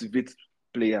remotivate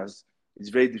players. It's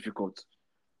very difficult.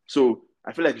 So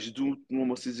I feel like you should do one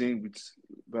more season with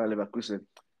Bayer Leverkusen.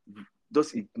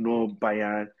 Just ignore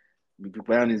Bayern.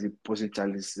 Bayern is a posing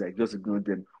challenge. Like, just ignore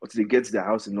them until they get their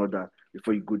house in order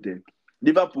before you go there.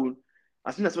 Liverpool,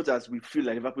 as much as we feel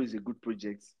like Liverpool is a good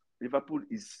project, Liverpool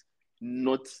is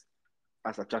not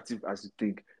as attractive as you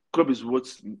think. Club is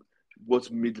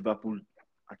what made Liverpool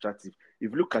attractive.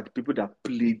 If you look at the people that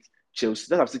played Chelsea,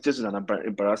 that's why I've said Chelsea is an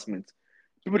embarrassment.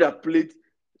 People that played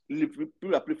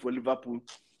for Liverpool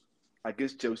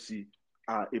against Chelsea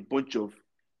are a bunch of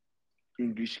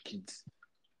English kids.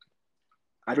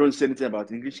 I don't say anything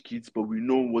about English kids, but we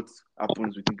know what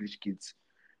happens with English kids.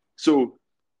 So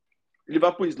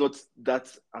Liverpool is not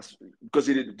that as because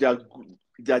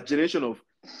their generation of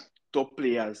top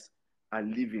players are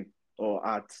leaving or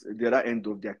at the other end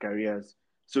of their careers.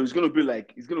 So it's gonna be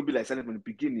like starting from the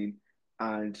beginning,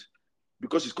 and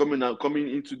because he's coming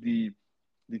into the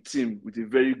team with a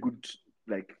very good,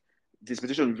 like, the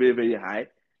expectation is very, very high.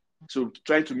 So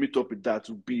trying to meet up with that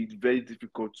will be very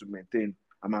difficult to maintain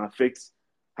and might affect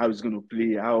how he's going to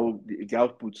play, how the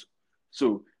output.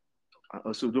 So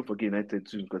also don't forget United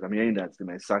too, because I'm hearing that they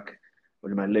might sack or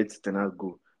they might let Ten Hag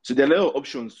go. So there are a lot of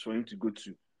options for him to go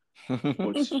to.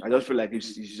 But I just feel like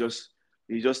he's just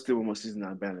stay one more season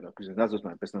at Bayern Leverkusen. That's just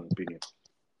my personal opinion.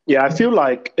 Yeah, I feel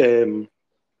like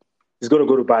he's going to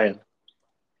go to Bayern.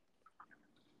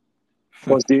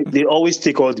 Because they always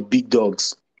take all the big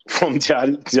dogs from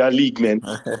their league, man.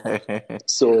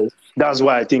 So that's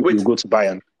why I think we'll go to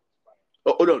Bayern.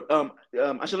 Oh, hold on.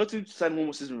 Ancelotti signed one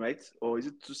more season, right? Or is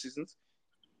it 2 seasons?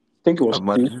 I think it was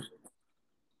 2.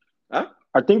 Huh?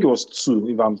 I think it was 2,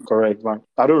 if I'm correct, man.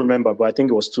 I don't remember, but I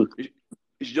think it was 2. You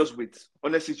should just wait.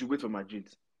 Honestly, you should wait for Madrid.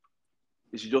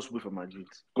 You should just wait for Madrid.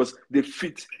 Because they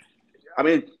fit. I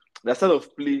mean, the style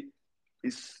of play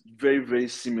is very, very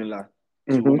similar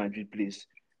to what Madrid plays.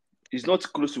 It's not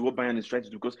close to what Bayern is trying to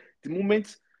do. Because the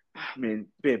moment,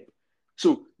 Pep.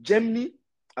 So, Germany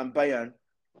and Bayern,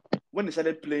 when they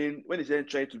started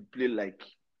trying to play like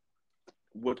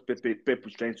what Pep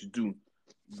was trying to do,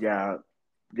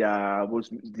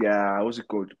 what's it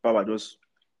called? Power just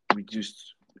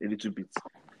reduced a little bit.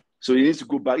 So he needs to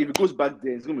go back. If he goes back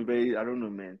there, it's gonna be very, I don't know,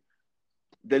 man.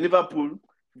 The Liverpool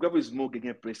is more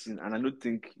getting pressing, and I don't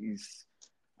think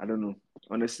I don't know.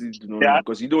 Honestly, do not know,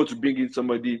 because you don't want to bring in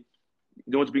somebody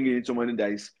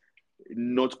that is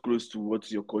not close to what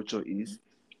your culture is.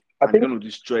 I think going to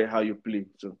destroy how you play.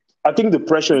 So I think the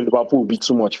pressure in Liverpool will be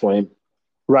too much for him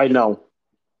right now.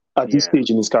 At this stage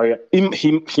in his career,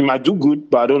 he might do good,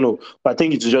 but I don't know. But I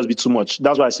think it will just be too much.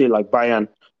 That's why I say like Bayern,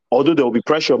 although there will be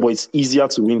pressure, but it's easier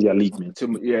to win their league, man.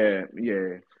 Yeah.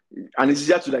 And it's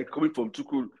easier to like coming from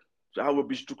Tuchel. How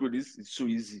rubbish Tuchel is, it's so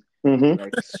easy.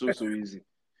 Like so easy.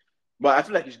 But I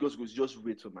feel like he should just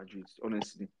wait for Madrid.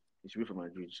 Honestly, he should wait for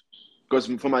Madrid. Because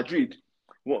for Madrid,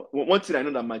 one thing I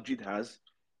know that Madrid has,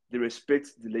 they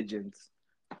respect the legends.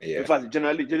 Yeah. In fact,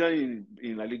 generally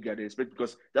in La Liga, they respect,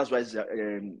 because that's why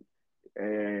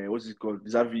what's it called?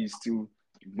 Xavi is still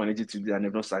managing today and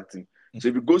they've not sacked him. So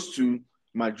if he goes to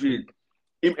Madrid,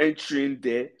 him entering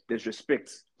there, there's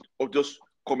respect. Or just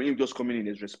coming in,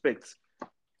 there's respect.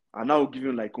 And now we'll give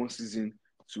him like 1 season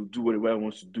to do whatever he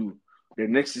wants to do. The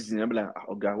next season, I'll be like,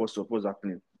 oh God, what's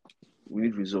happening? We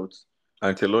need results.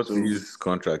 Ancelotti's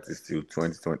contract is till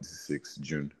 2026,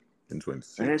 June in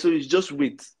 2026. So you just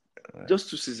wait. Just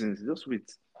 2 seasons. Just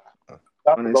wait.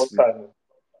 That's a long time.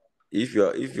 If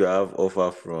you have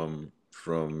offer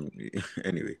from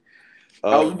anyway,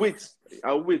 I'll wait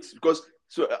because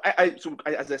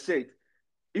as I said,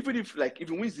 even if he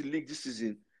wins the league this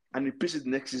season and he plays it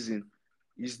next season,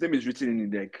 his name is written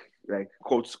in like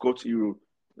court hero,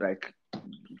 like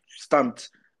stamped.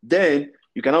 Then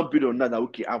you cannot build on that.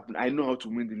 Okay, I know how to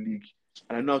win the league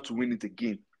and I know how to win it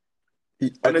again.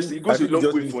 Honestly, it goes a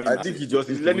long way for him. I think he just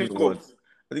needs to win it once.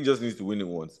 I think he just needs to win it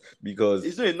once, because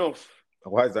it's not enough.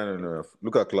 Why is that not enough?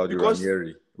 Look at Claudio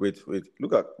Ranieri. Wait.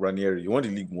 Look at Ranieri. He won the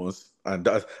league once, and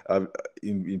that's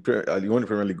he won the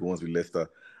Premier League once with Leicester.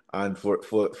 And for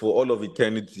all of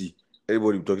eternity,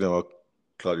 everybody was talking about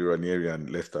Claudio Ranieri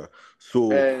and Leicester.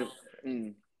 So,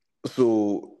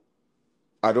 so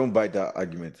I don't buy that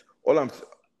argument.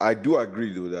 I do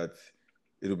agree though that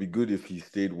it'll be good if he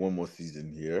stayed one more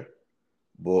season here,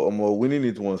 but winning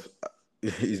it once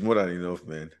is more than enough,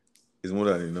 man. It's more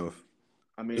than enough.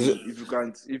 I mean, if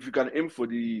you can aim for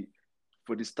the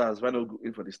stars, why not go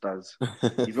aim for the stars?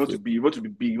 If you want to be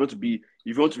big, if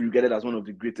you want to be regarded as one of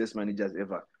the greatest managers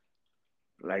ever,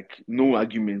 like no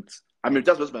argument. I mean,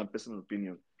 that's just my personal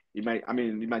opinion. He might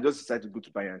just decide to go to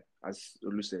Bayern, as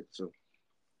Olu said. So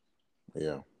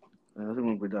yeah, nothing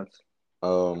wrong with that.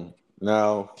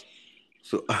 Now,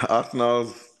 so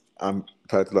Arsenal's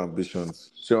title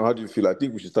ambitions. So how do you feel? I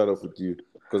think we should start off with you,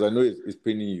 because I know it's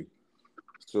paining you.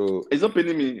 So it's not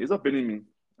paining me. How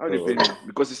do you pain me?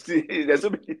 Because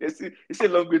it's a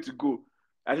long way to go.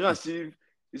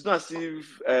 It's not as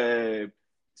if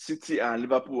City and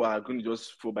Liverpool are going to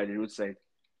just fall by the roadside.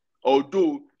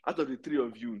 Although out of the three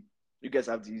of you guys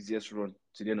have the easiest run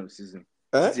to the end of the season.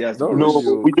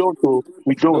 No, we don't.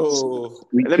 We don't. No.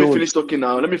 Let me finish talking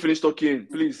now.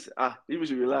 Please. You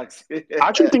should relax. I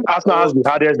actually think Arsenal has the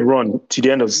hardest run to the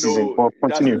end of the season. No,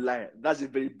 that's a lie. That's a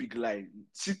very big lie.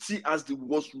 City has the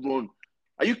worst run.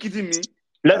 Are you kidding me?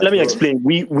 Let me explain.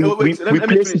 We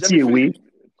play City away.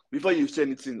 Before you say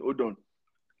anything, hold on.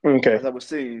 Okay. As I was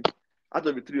saying, out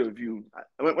of the three of you,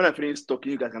 when I finish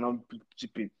talking, you guys can now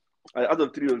chip in. Out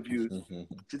of three of you,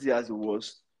 City has the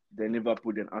worst, then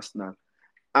Liverpool, then Arsenal.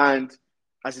 And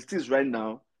as it is right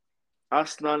now,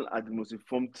 Arsenal are the most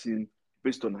informed team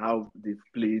based on how they've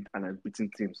played and have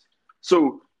beaten teams.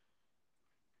 So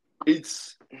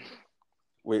it's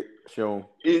Sean.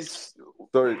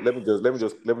 Sorry, let me just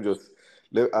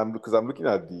because I'm looking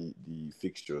at the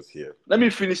fixtures here. Let me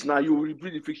finish now. You will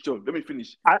read the fixture. Let me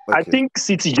finish. I think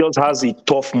City just has a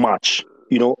tough match.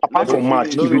 Apart from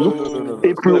March, if you look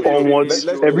April onwards,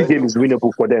 every game is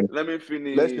winnable for them. Let me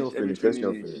finish. Let's not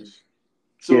finish.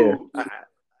 So,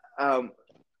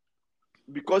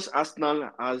 because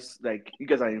Arsenal has, you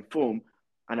guys are informed,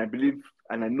 and I believe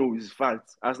and I know it's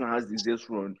fact, Arsenal has the easiest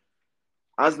run.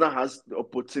 Arsenal has the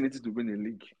opportunity to win the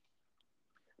league.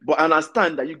 But I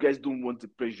understand that you guys don't want the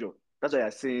pressure. That's why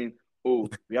you're saying, oh,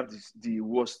 we have the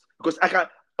worst. Because I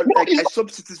saw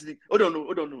City's league. Hold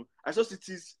on. I saw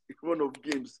City's run of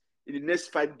games in the next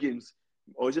 5 games,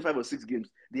 or is it 5 or 6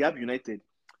 games? They have United,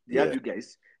 they have you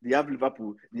guys, they have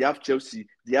Liverpool, they have Chelsea,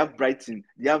 they have Brighton,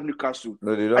 they have Newcastle.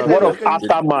 No, they don't. What of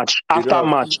after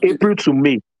match? April to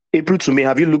May.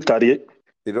 Have you looked at it?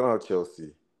 They don't have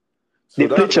Chelsea. So they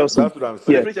play Chelsea. That's what I'm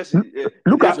saying. Yeah.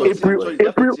 Look at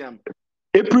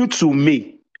April to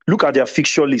May. Look at their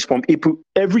fixture list from April.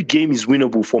 Every game is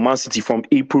winnable for Man City from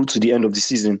April to the end of the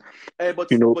season. But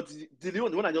the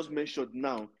one I just mentioned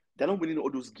now, they're not winning all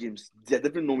those games. They're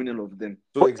definitely not winning all of them.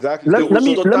 So exactly. Let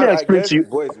me explain to you.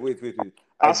 Boys, wait.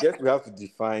 I guess we have to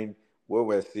define what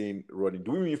we're saying running.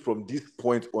 Do we mean from this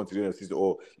point on to the end of the season,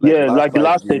 or like the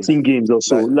last 13 games or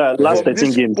so? Last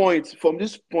 13 games. From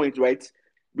this point, right?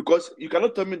 Because you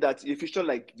cannot tell me that a fixture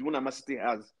like the one that Man City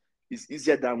has is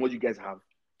easier than what you guys have.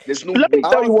 There's no. Let me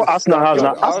tell you what Arsenal has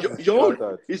now. Your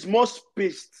own is more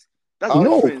spaced. That's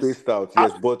spaced out.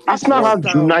 Yes, but Arsenal has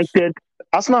United.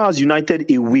 Arsenal has United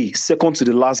away, second to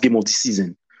the last game of the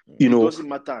season. It doesn't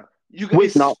matter.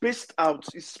 Spaced out.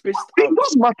 It's spaced out. It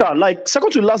doesn't matter. Like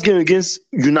second to the last game against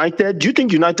United. Do you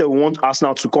think United want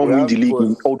Arsenal to come win the league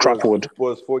in Old Trafford? It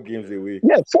was 4 games away.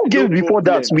 Yeah, 4 games before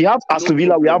that. We have Aston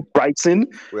Villa. We have Brighton.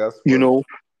 We have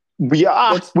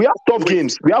tough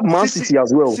games. We have Man City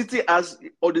as well. City has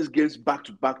all these games back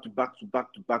to back.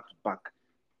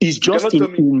 It's just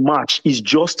in March. It's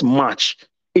just March.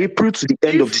 April to the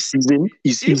end of the season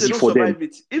is easy for them.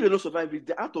 If they don't survive it,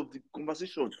 they're out of the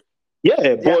conversation.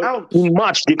 Yeah, but in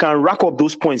March, they can rack up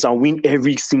those points and win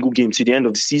every single game to the end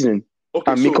of the season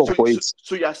and make up for it.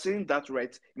 So you're saying that,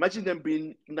 right? Imagine them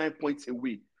being 9 points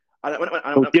away.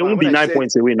 They won't be 9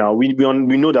 points away now. We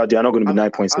know that they are not going to be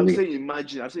 9 points away. I'm saying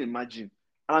imagine.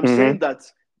 And I'm saying that,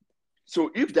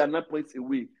 so if they are 9 points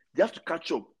away, they have to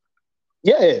catch up.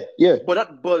 Yeah.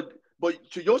 But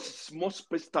so yours is more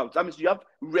spaced out. That means you have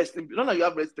rest. Not that you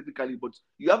have rest technically, but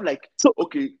you have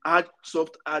hard,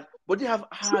 soft, hard. But they have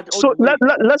hard. So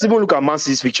let's even look at Man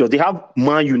City's fixture. They have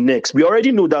Man U next. We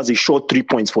already know that's a short 3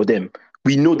 points for them.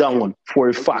 We know that one for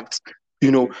a fact. They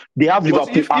have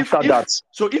Liverpool after that.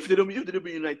 So if they don't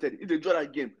be United, if they draw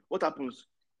that game, what happens?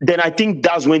 Then I think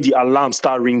that's when the alarms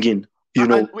start ringing.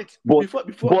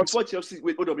 Before Chelsea.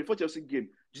 Wait, hold on. Before Chelsea game,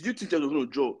 did you think Chelsea was going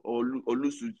to draw or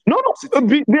lose? No.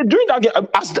 During that game,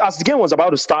 as the game was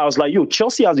about to start, I was like,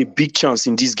 Chelsea has a big chance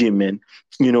in this game, man.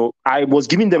 I was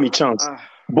giving them a chance.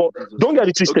 But don't get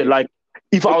it twisted. Like,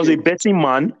 if I was a betting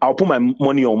man, I'll put my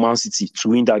money on Man City to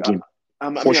win that game.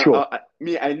 For sure.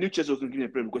 I knew Chelsea was going to give me a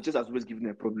problem because Chelsea has always given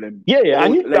a problem. Yeah.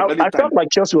 I felt like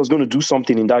Chelsea was going to do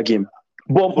something in that game.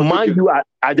 But Man U,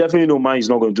 I definitely know Man U is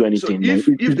not going to do anything.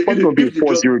 So it's probably going to be a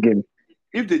 4-0 game.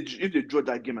 If they draw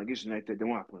that game against United, then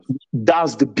what happens?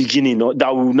 That's the beginning.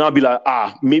 That will now be like,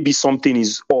 maybe something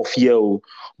is off here.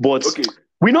 But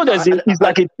we know it's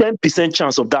like a 10%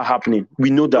 chance of that happening. We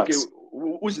know that. Okay,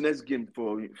 who's the next game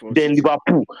for then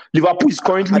Liverpool? Liverpool is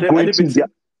currently going to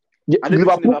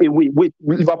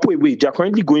Liverpool away. They are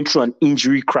currently going through an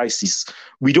injury crisis.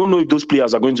 We don't know if those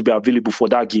players are going to be available for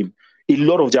that game. A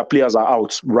lot of their players are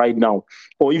out right now,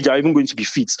 or if they're even going to be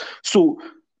fit. So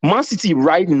Man City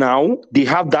right now, they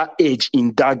have that edge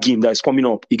in that game that is coming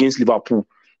up against Liverpool.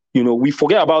 We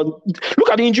forget about. Look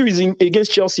at the injuries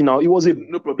against Chelsea now. It was a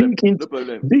big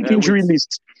injury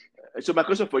list. So my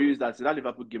question for you is that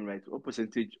Liverpool game, right? What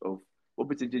percentage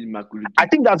Mark? I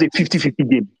think that's a 50-50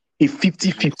 game. A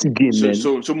 50-50 game, man.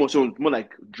 So more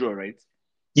like draw, right?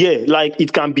 Yeah, like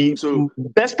it can be. So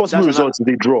best possible results is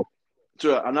they draw.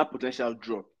 So another potential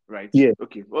draw, right? Yeah.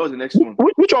 Okay. What was the next one?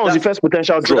 Which one was the first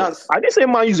potential draw? I didn't say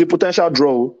Man use a potential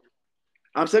draw.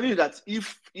 I'm telling you that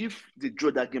if they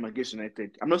draw that game against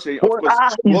United, I'm not saying of course.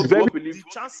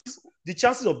 The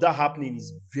chances of that happening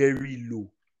is very low.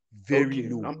 Very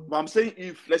low. I'm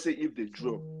saying let's say if they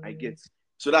draw, I get.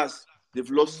 So they've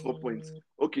lost 4 points.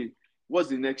 Okay. What's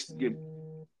the next game?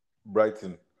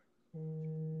 Brighton,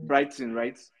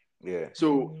 right? Yeah.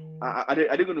 So are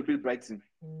they going to beat Brighton?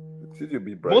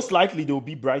 Most likely they'll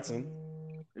beat Brighton.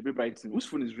 They'll beat Brighton. Whose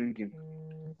phone is ringing?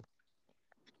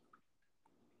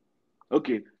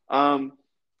 Okay.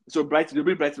 So they'll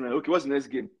beat Brighton. Right? Okay. What's the next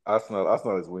game?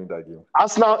 Arsenal is winning that game.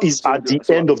 Arsenal is at the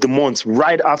end of the month,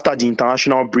 right after the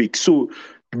international break. So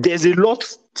there's a lot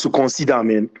to consider,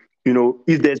 man.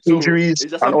 If there's injuries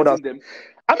and all that.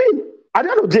 I mean, at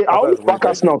the end of the day, I always back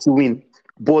Arsenal to win,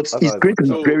 but it's going to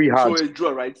be very hard. So a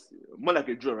draw, right? More like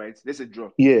a draw, right? Let's say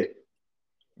draw. Yeah.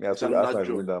 Yeah, so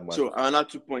Arsenal win that match. So another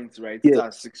 2 points, right? Yeah.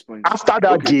 That's 6 points. After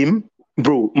that game,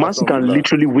 bro, Man City can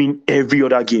literally win every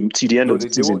other game till the end of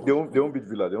the season. They won't beat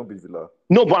Villa. They won't beat Villa.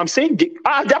 No, but I'm saying they're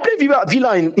playing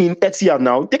Villa in Etihad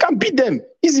now. They can beat them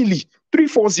easily.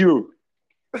 3-4-0.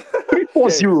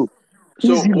 3-4-0.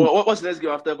 So what's the next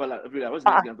game after Villa? What's the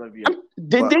next game after Villa?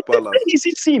 They play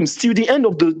easy teams till the end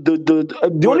of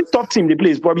the only top team they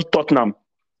play is probably Tottenham.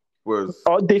 Spurs.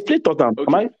 Or they play Tottenham. Okay.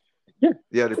 Am I?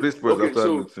 Yeah, they play Spurs after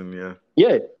Luton.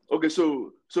 Yeah. Okay,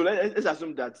 so let's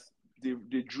assume that they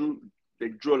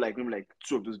draw like maybe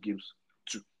 2 of those games.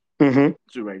 2. Mm-hmm.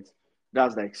 2, right?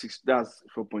 That's like 6. That's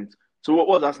 4 points. So what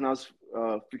was Arsenal's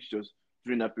fixtures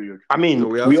during that period? I mean, so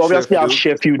we obviously have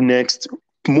Sheffield next.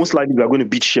 Most likely we are going to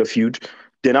beat Sheffield.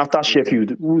 Then after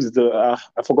Sheffield, who's the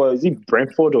I forgot, is it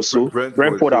Brentford or so?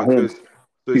 Brentford at home.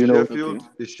 So Sheffield,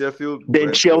 Sheffield.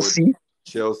 Then Brentford,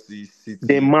 Chelsea, City.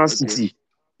 Then Man City.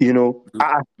 You know,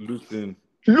 Luton,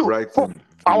 look, Brighton.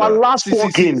 Our last 4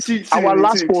 games. Our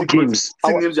last 4 games.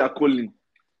 Teams are calling.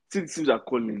 Teams are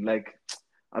calling. Like,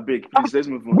 I beg, please, let's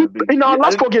move on. In our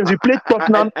last 4 games, we played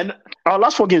Tottenham. Our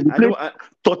last 4 games, we played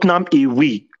Tottenham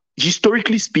away.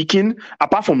 Historically speaking,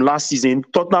 apart from last season,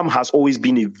 Tottenham has always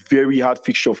been a very hard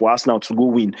fixture for Arsenal to go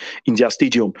win in their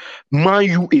stadium. Man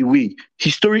U away.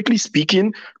 Historically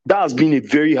speaking, that has been a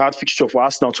very hard fixture for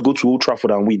Arsenal to go to Old Trafford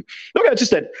and win. Look at what you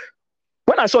said.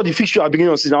 When I saw the fixture at the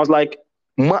beginning of the season, I was like,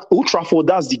 Old Trafford,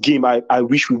 that's the game I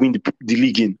wish we win the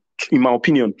league in my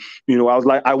opinion. You know, I was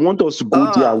like, I want us to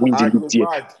go there and win the league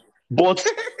there. But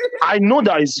I know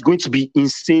that it's going to be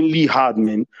insanely hard,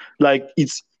 man. Like,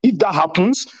 if that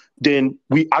happens, then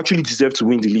we actually deserve to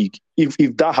win the league.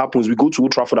 If that happens, we go to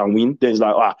Old Trafford and win, then it's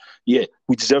like, yeah,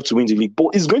 we deserve to win the league.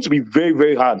 But it's going to be very,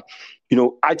 very hard. You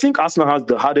know, I think Arsenal has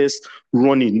the hardest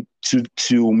running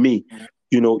to me.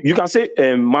 You know, you can say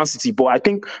Man City, but I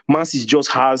think Man City just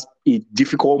has a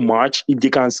difficult march. If they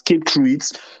can skate through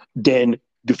it, then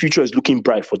the future is looking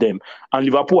bright for them. And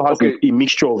Liverpool has a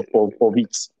mixture of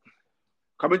it.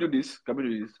 Can we do this?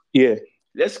 Yeah.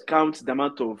 Let's count the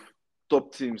amount of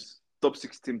top 6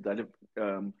 teams that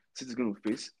City is going to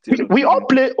face. We all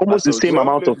play almost the same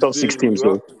amount of top 6 teams,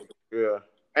 though.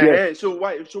 Yeah. So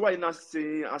why not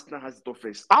saying Arsenal has the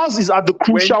toughest? Ours is at the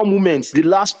crucial moments, the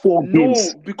last 4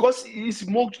 games. No, because it's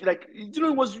more like, you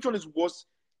know which one is worse?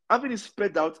 Having it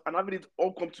spread out and having it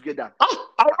all come together.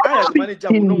 I'd rather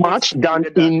in March than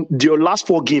in your last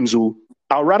 4 games.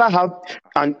 I'd rather have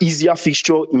an easier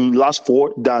fixture in last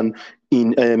 4 than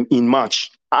in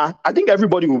March. I think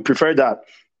everybody would prefer that.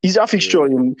 Easier fixture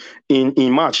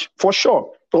in March, for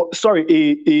sure.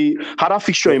 A harder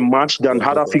fixture in March than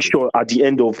harder fixture at the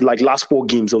end of last 4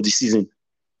 games of the season.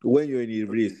 When you're in a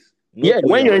race.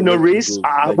 When you're in a race,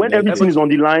 when everything is on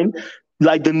the line,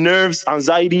 like the nerves,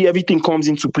 anxiety, everything comes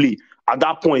into play. At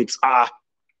that point,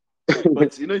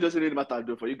 But it doesn't really matter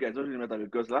though for you guys. It doesn't really matter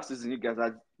because last season you guys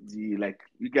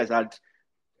had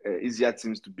easier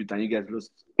teams to beat and you guys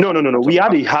lost. No. We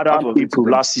had a harder April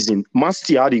last season. Man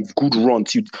City had a good run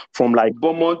from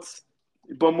Bournemouth.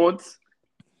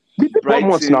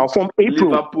 Brighton, now from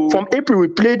April. Liverpool. From April we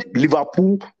played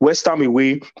Liverpool, West Ham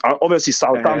away, and obviously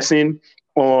Southampton.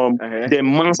 Then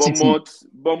Man City.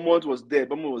 Bournemouth was there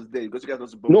because you guys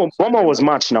lost Bournemouth. No, Bournemouth was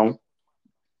March now.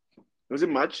 Was it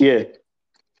March? Yeah.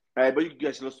 But you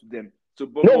guys lost to them. So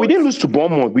no, we didn't lose to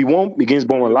Bournemouth. We won against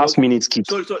Bournemouth last minute kick.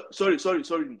 Sorry.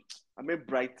 I meant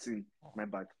Brighton. My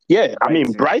bad. Yeah, I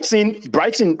mean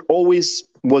Brighton always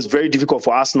was very difficult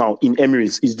for us now in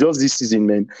Emirates. It's just this season,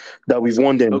 man, that we've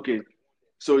won them. Okay.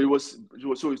 So it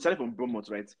started from Bournemouth,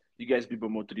 right? You guys beat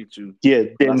Bournemouth 3-2. Yeah,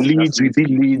 then Leeds, we beat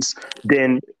Leeds.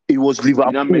 Then it was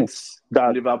Liverpool.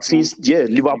 Liverpool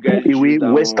away,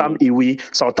 West Ham away,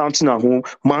 Southampton at home,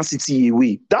 Man City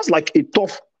away. That's like a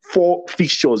tough 4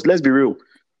 fixtures. Let's be real.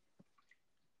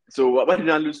 So why did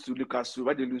I lose to Newcastle?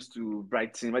 Why did you lose to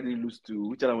Brighton? Why did you lose to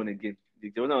which other one again?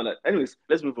 Anyways,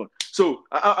 let's move on. So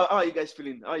how are you guys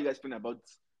feeling? How are you guys feeling about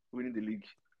winning the league?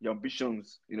 Your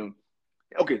ambitions,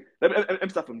 Okay, let me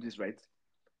start from this, right?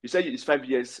 You said it's 5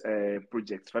 years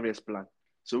project, 5 years plan.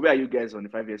 So where are you guys on the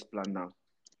 5 years plan now?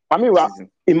 I mean, are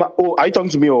you talking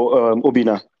to me or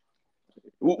Obina?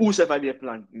 Who said 5 year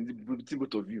plan? Between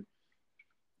both of you.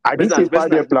 I didn't say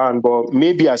 5 year plan, but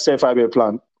maybe I said 5 year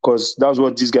plan because that's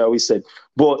what this guy always said.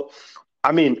 But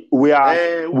I mean, we are.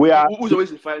 Who's always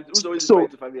defined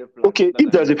the 5 year plan? Okay,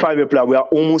 if there's a 5 year plan, we are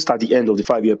almost at the end of the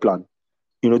 5 year plan.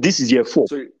 This is year 4.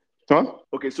 Huh?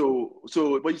 Okay, so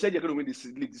but you said you're going to win this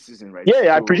league this season, right?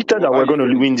 Yeah, I predicted that we're going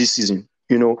to win this season.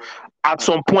 At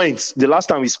some point, the last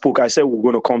time we spoke, I said we're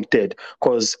going to come third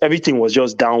because everything was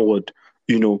just downward.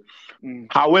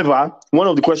 However, one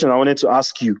of the questions I wanted to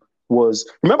ask you was,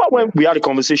 remember when we had a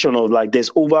conversation of like there's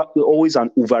always an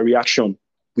overreaction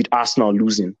with Arsenal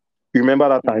losing. You remember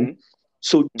that time? Mm-hmm.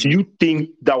 So do you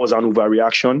think that was an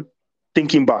overreaction?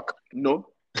 Thinking back. No,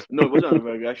 it wasn't an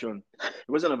overreaction. It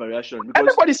wasn't an overreaction. Because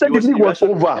everybody said the league was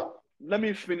over. Let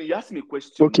me finish. You asked me a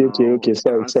question. Okay.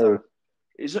 Sorry.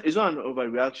 It's not an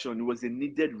overreaction. It was a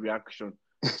needed reaction.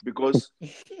 Because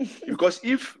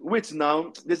if wait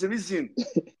now, there's a reason.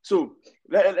 So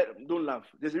don't laugh.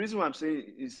 There's a reason why I'm saying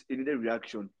it's a needed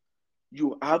reaction.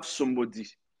 You have somebody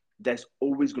that's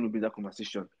always going to be in that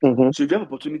conversation. Mm-hmm. So if you have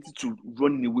opportunity to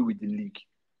run away with the league,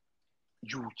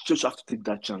 you just have to take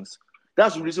that chance.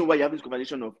 That's the reason why you have this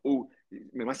conversation of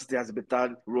Man City has a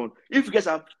better run. If you guys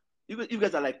are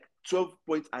like 12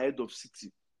 points ahead of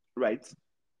City, right?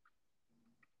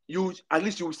 You at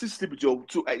least you will still sleep with your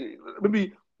two,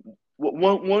 maybe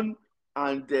one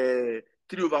and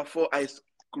 3/4 eyes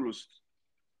closed.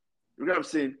 You know what I'm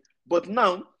saying? But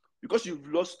now, because you've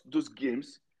lost those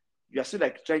games, you are still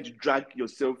like trying to drag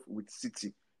yourself with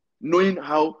City, knowing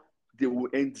how they will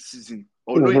end the season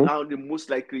or knowing how they most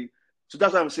likely. So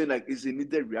that's why I'm saying like it's a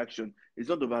needed reaction. It's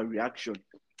not about reaction.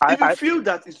 If you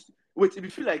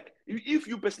feel like if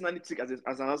you personally take as an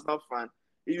Arsenal fan,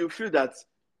 if you feel that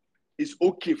it's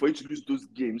okay for you to lose those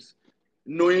games,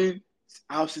 knowing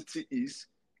how City is,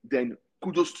 then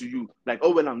kudos to you. Like,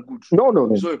 well and good. No.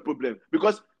 It's not a problem.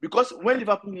 Because when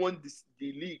Liverpool won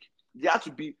the league, they had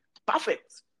to be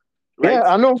perfect, right? Yeah,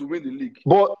 I know. To win the league.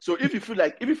 But so if you feel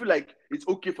like it's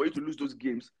okay for you to lose those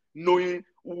games, knowing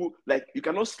like you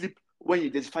cannot sleep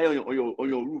when there's fire on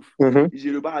your roof. Mm-hmm. It's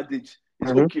a bad adage.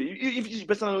 It's okay. If you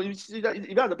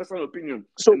have a personal opinion,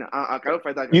 so I cannot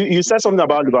fight that. You said something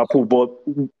about Liverpool, but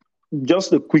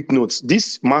just a quick note.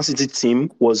 This Man City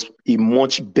team was a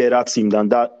much better team than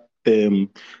that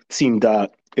team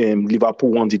that Liverpool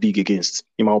won the league against,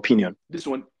 in my opinion. This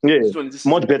one? Yeah. This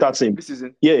much better team. This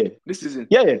season? Yeah. This season?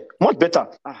 Yeah. Much better.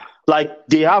 Like,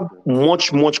 they have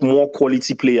much more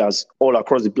quality players all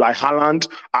across the... Like, Haaland,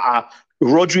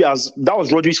 Rodri that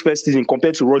was Rodri's first season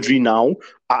compared to Rodri now.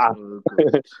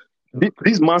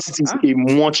 This Man City is a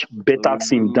much better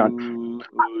team than...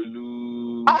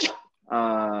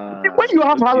 when you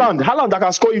have Haaland that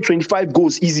can score you 25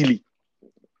 goals easily.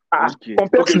 Okay.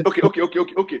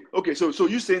 So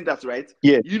you saying that, right?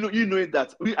 Yeah. You know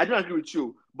that. I don't agree with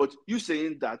you, but you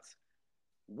saying that.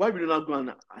 Why would you not go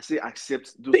and say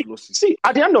accept those losses? See,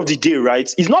 at the end of the day, right?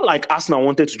 It's not like Arsenal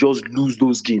wanted to just lose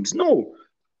those games. No,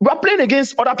 we're playing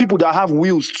against other people that have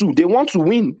wheels too. They want to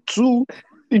win too.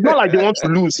 It's not like they want to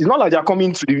lose. It's not like they're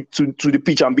coming to the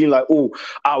pitch and being like,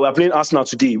 we're playing Arsenal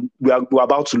today. We're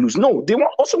about to lose. No, they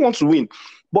also want to win.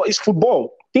 But it's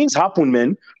football. Things happen,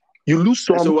 man. You lose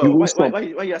some, you lose some.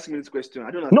 Why are you asking me this question?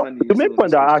 I don't understand. No, the main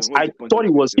point that I asked, I thought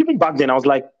it was, even back then, I was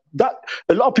like, that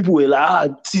a lot of people were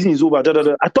like, season is over. I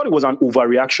thought it was an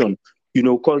overreaction,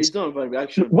 because... It's not an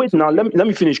overreaction. Wait, now, let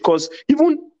me finish, because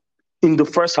even in the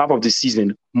first half of the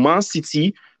season, Man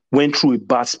City went through a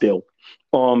bad spell.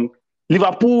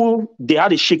 Liverpool, they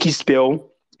had a shaky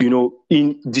spell.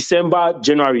 In December,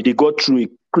 January, they got through a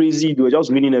crazy, they were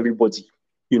just winning everybody,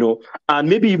 and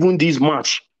maybe even this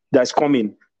match that's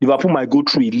coming, Liverpool might go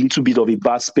through a little bit of a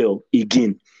bad spell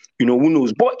again. Who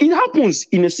knows? But it happens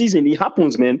in a season. It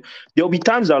happens, man. There'll be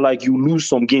times that like you lose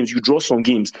some games, you draw some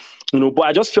games, But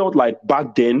I just felt like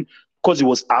back then, because it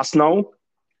was Arsenal,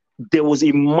 there was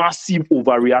a massive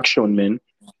overreaction, man.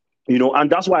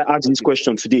 And that's why I asked this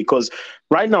question today, because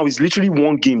right now it's literally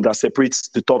one game that separates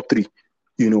the top three.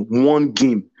 One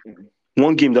game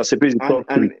that separates the top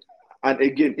three. And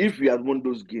again, if we had won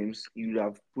those games, you would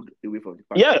have put away from the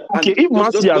pack. Yeah, okay. If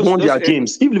Man City had won their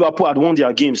games, if Liverpool had won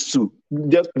their games too,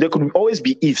 there could always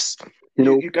be ifs.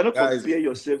 You cannot compare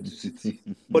yourself to City.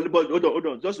 but hold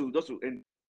on. Just to end.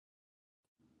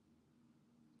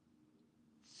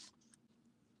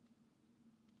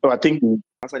 I think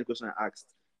answer the question I asked.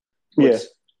 Yes.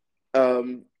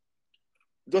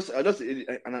 Just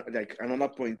like another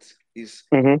point is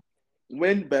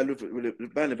when Bayer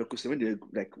Leverkusen,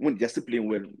 when they're still playing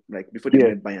well, like before they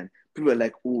went Bayern, people are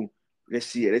like, let's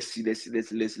see.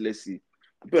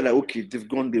 People are like, okay, they've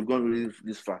gone really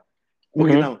this far.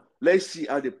 Okay, now let's see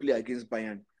how they play against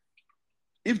Bayern.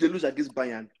 If they lose against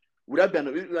Bayern, would that be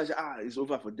it's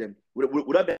over for them?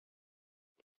 Would that be?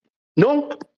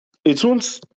 No, it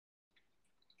won't.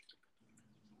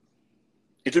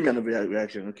 It will be another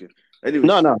reaction. Okay. Anyways,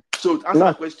 no. So to answer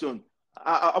that question,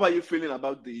 how are you feeling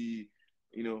about the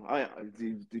feeling? Are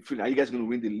you guys going to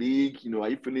win the league? Are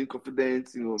you feeling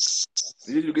confident? Is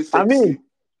it looking sexy? I mean,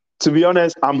 to be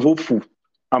honest, I'm hopeful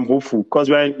because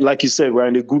like you said, we're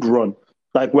in a good run.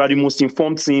 Like, we're the most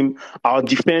informed team. Our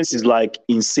defense is like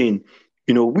insane.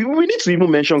 we need to even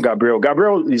mention Gabriel.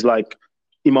 Gabriel is like,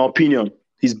 in my opinion,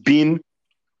 he's been,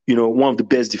 one of the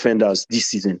best defenders this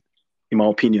season, in my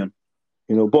opinion.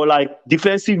 But like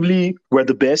defensively, we're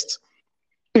the best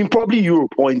in probably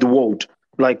Europe or in the world.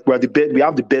 Like we're the best. We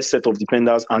have the best set of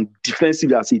defenders, and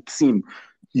defensively as a team,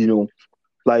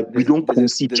 like we don't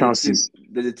concede chances.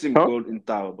 There's a team called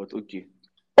Inter, but okay.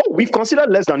 Oh, we've considered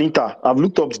less than Inter. I've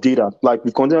looked up the data. Like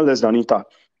we've considered less than Inter.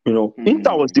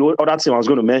 Inter was the other team I was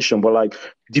going to mention, but like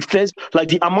defense, like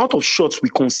the amount of shots we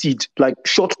concede, like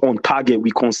shots on target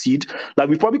we concede, like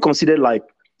we probably considered like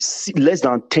less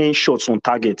than 10 shots on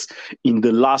target in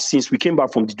the last since we came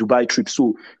back from the Dubai trip.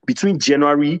 So between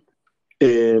January,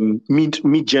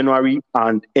 mid-January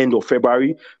and end of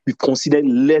February, we considered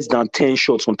less than 10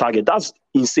 shots on target. That's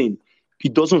insane.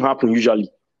 It doesn't happen usually,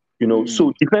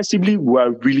 So defensively, we're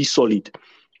really solid,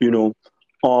 and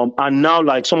now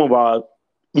like some of our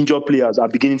injured players are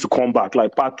beginning to come back,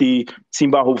 like Partey,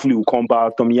 Timber hopefully will come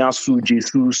back, Tomiyasu,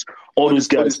 Jesus, all those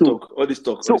guys. All this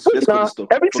talk.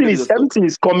 Everything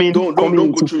is coming. Don't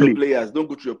go through play. your players. Don't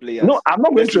go through your players. No, I'm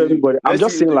not going through everybody. I'm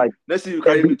just saying like. Let's see you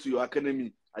carry me to your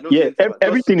academy.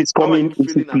 Everything is coming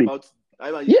into play.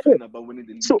 How are you feeling about winning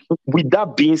the league? So with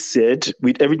that being said,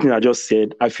 with everything I just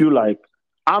said, I feel like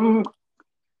I'm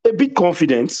a bit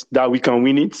confident that we can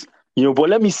win it. But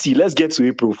let me see. Let's get to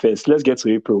April first. Let's get to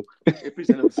April.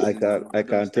 I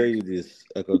can tell you this.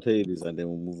 And then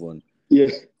we'll move on. Yeah.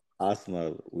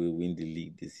 Arsenal will win the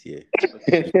league this year.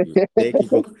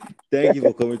 Thank you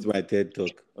for coming to my TED talk.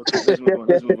 Okay,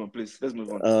 let's move on, please. Let's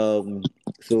move on.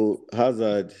 So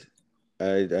Hazard,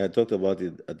 I talked about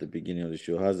it at the beginning of the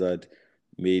show. Hazard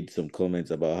made some comments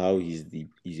about how he's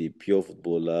a pure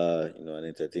footballer, an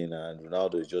entertainer, and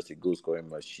Ronaldo is just a goal scoring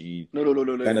machine. No.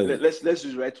 Let's use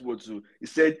the right word too. He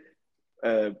said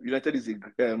United is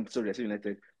I said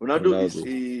United.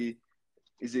 Ronaldo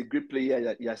is a great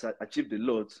player. He has achieved a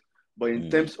lot, but in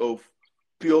terms of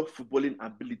pure footballing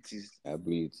abilities,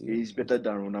 he is better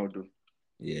than Ronaldo.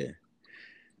 Yeah.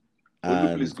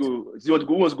 Please go.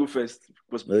 Who wants to go first?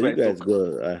 No, you guys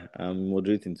go. I'm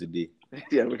moderating today.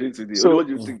 Yeah, moderating today. So, what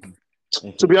do you think?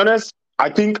 To be honest, I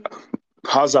think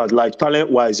Hazard, like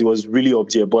talent-wise, he was really up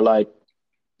there. But like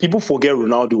people forget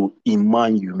Ronaldo in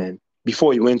Man U, man.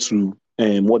 Before he went to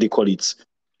what they call it,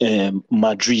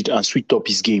 Madrid, and switched up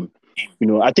his game.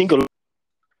 I think a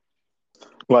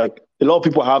lot of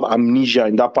people have amnesia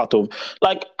in that part of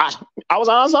like I was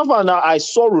an Arsenal fan. I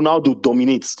saw Ronaldo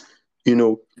dominate,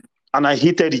 and I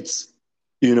hated it,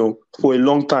 for a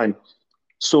long time.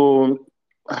 So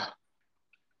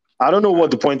I don't know what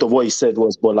the point of what he said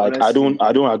was, but like honestly,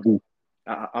 I don't agree.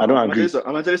 I don't agree.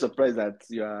 I'm actually surprised that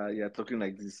you are talking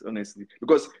like this, honestly,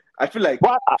 because I feel like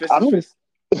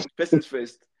first things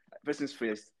first.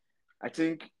 I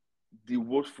think the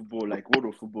world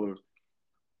of football,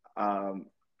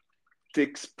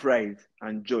 takes pride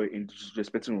and joy in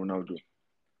disrespecting Ronaldo.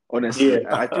 Honestly,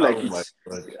 yeah. I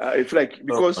feel like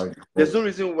because there's no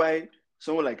reason why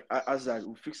someone like Hazard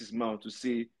will fix his mouth to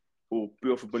say, "Oh,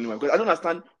 pure footballing wise." Because I don't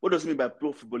understand what does it mean by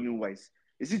pure footballing wise.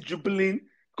 Is it dribbling?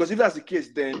 Because if that's the case,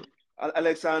 then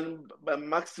Alexander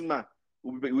Maxima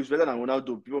will be better than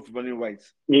Ronaldo, pure footballing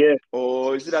wise. Yeah.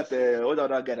 Or is it that what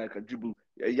other guy that can dribble,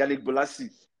 Yannick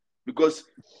Bolasie? Because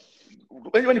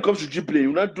when it comes to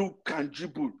dribbling, Ronaldo can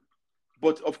dribble,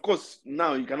 but of course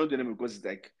now you cannot do them because it's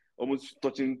like almost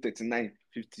touching 39,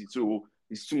 50. So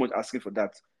it's too much asking for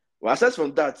that. Well, aside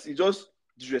from that, it's just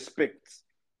disrespect.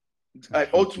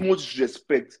 Utmost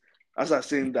disrespect. As I'm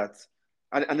saying that.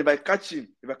 And if I catch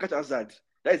Hazard,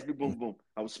 that is big boom boom.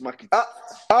 I will smack it.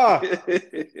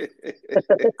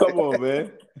 Come on,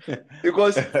 man.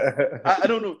 Because I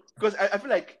don't know. Because I feel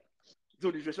like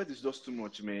the disrespect is just too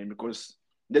much, man. Because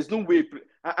there's no way.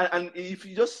 And if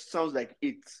it just sounds like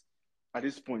it at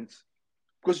this point,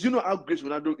 because you know how great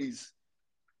Ronaldo is.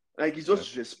 Like, it's just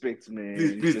disrespect,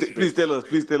 man. Please tell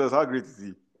us how great is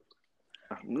he?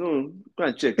 No, go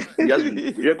and check.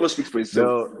 The record speaks for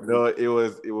itself. No, it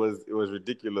was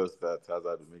ridiculous that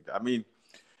Hazard made that. I mean,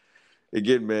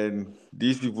 again, man,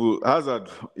 these people, Hazard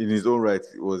in his own right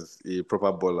was a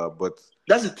proper baller, but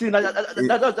that's the thing.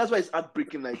 That's why it's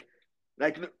heartbreaking. Like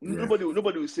nobody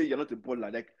will say you're not a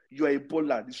baller. Like, you are a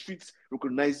baller. The streets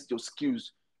recognize your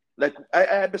skills. Like,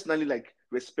 I personally like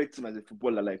respect him as a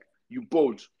footballer. Like, you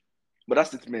bold, but that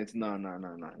statement, no.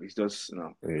 It's just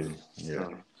no. Yeah.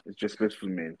 No. It's disrespectful,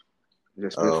 man.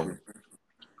 Disrespectful.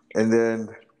 And then,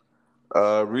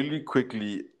 really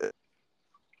quickly.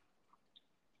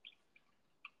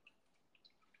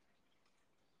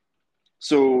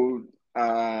 So,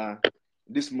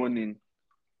 this morning,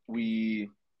 we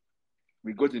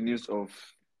got the news of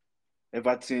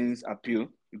Everton's appeal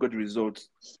you got the result.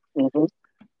 Mhm.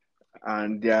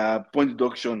 And their point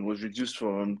deduction was reduced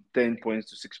from 10 points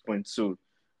to 6 points. So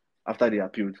after they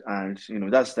appealed, and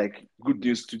that's like good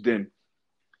news to them.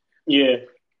 Yeah,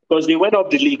 because they went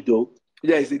up the league though.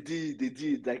 Yes, they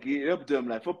did. Like it helped them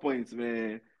like 4 points,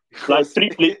 man. Like Because 3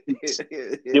 places.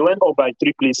 They went up by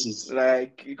 3 places.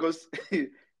 like because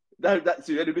that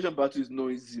so education battle is not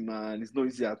easy, man. It's not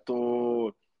easy at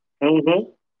all.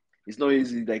 Mm-hmm. It's not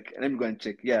easy. Like let me go and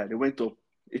check. Yeah, they went up.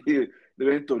 They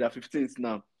went up. They're 15th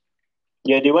now.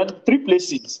 Yeah, they went 3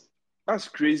 places. That's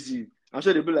crazy. I'm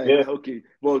sure they'll be like, Yeah. okay,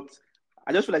 but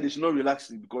I just feel like they should not relax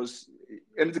it because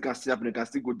anything can still happen. They can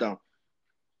still go down.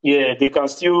 Yeah, they can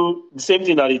still the same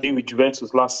thing that they did with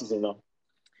Juventus last season now.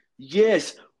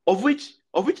 Yes, of which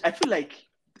I feel like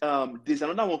there's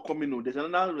another one coming on. There's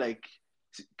another like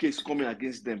case coming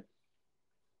against them.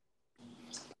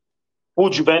 Who,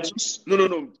 Juventus?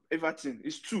 No. Everton.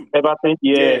 It's 2. Everton?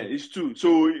 Yeah, Yeah. it's 2.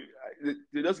 So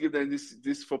they just give them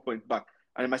this 4 point back,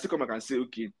 and they might still come back and say,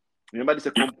 okay, remember the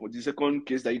second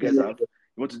case that you guys have? You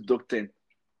want to deduct 10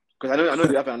 because I know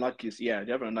they have another case. Yeah,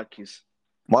 they have another case.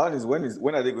 Man,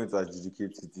 when are they going to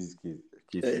adjudicate City's case?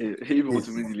 He even want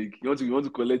to win the league. You want to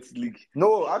collect the league.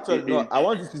 No, actually, no. I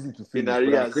want this season to finish.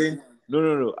 But I'm saying,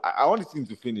 no. I want this season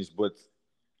to finish, but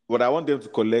I want them to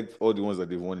collect all the ones that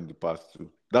they've won in the past too.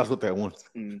 That's what I want.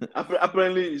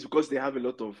 Apparently, it's because they have a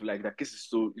lot of like the case is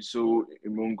so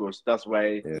humongous. That's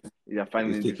why they are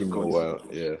finding it taking difficult. a while.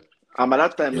 Yeah. And by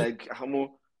that time, like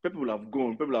people have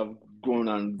gone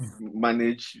and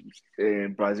managed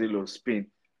Brazil or Spain.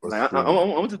 Like I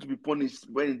wanted to be punished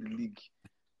when in the league.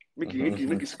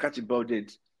 Make it scratch about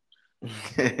it.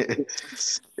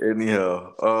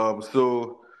 Anyhow,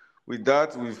 so with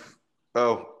that, we've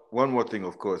one more thing,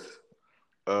 of course.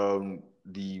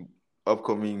 The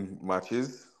upcoming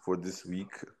matches for this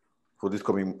week, for this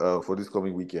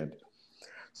coming weekend.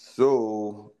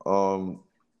 So,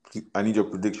 I need your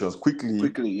predictions quickly.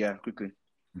 Quickly.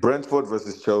 Brentford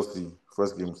versus Chelsea,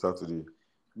 first game Saturday.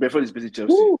 Brentford is beating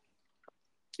Chelsea. Woo.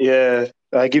 Yeah,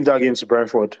 I give that game to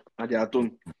Brentford. And they are at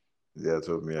home. Yeah,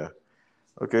 told me. Yeah.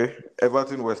 Okay,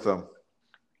 Everton, West Ham.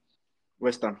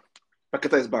 West Ham.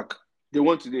 Paqueta is back. They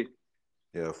won today.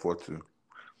 Yeah, 4-2.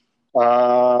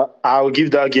 I'll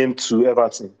give that game to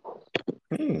Everton.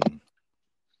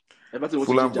 Everton was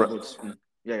Fulham,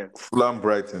 yeah. Fulham,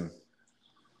 Brighton.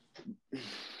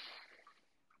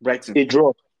 Brighton. A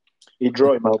draw,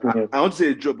 in my opinion. I want to say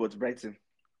a draw, but Brighton.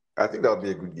 I think that'll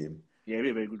be a good game. Yeah, it'll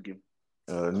be a very good game.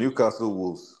 Newcastle,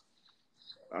 Wolves.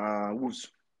 Wolves.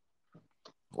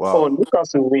 Wow. Oh,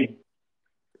 Newcastle win.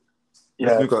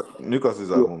 Yeah. Newcastle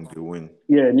is at home. They win.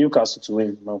 Yeah, Newcastle to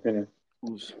win, in my opinion.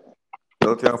 Wolves.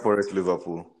 Nottingham Forest,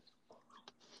 Liverpool.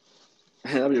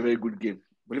 That'll be a very good game.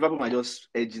 But Liverpool might just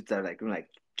edge it at like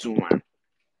 2-1.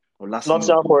 Or last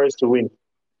Nottingham Forest to win.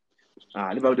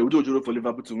 Liverpool, they will do for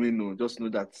Liverpool to win. No, just know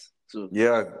that. So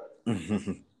yeah.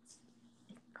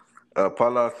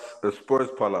 Palace, Spurs,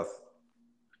 Palace.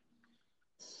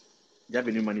 They have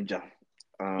a new manager.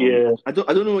 Yeah. I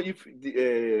don't know if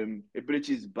the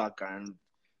Eberechi is back and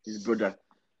his brother.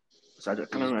 So I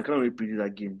can't really predict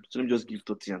that game. So let me just give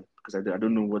Tottenham because I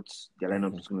don't know what their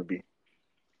lineup is going to be.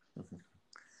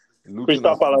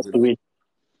 Crystal Palace to win.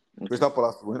 Crystal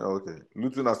Palace to win? Oh, okay.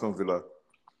 Luton, Aston Villa.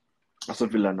 Aston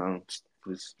Villa now,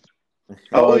 please. Wait.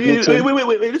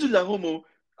 Luton is at home.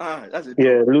 That's a draw.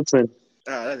 Yeah, Luton.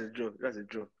 That's a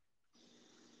draw.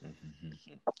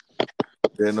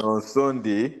 Then on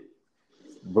Sunday,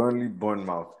 Burnley,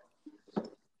 Bournemouth.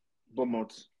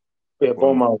 Bournemouth. Yeah,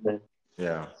 Bournemouth, man.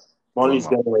 Yeah. Burnley's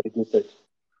getting relegated.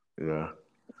 Yeah.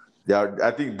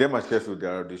 I think them and Sheffield,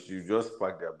 they should just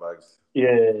pack their bags.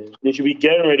 Yeah, they should be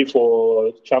getting ready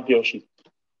for championship.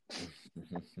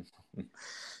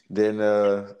 Then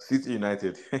City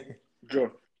United. Draw.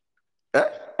 I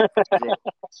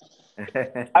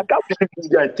can't believe this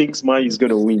guy thinks Man is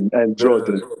going to win and draw.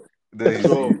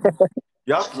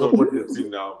 You have to support your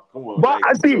team now. Come on. But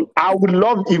I would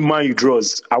love if Man U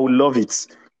draws. I would love it.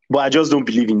 But I just don't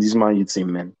believe in this Man U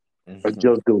team, man. I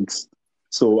just don't.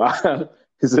 So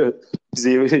it's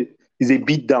a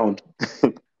beat down.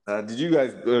 Did you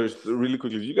guys really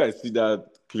quickly? Did you guys see that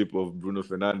clip of Bruno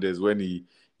Fernandes when the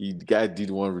guy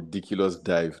did one ridiculous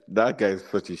dive? That guy is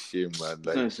such a shame, man.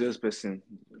 Like, not a serious person.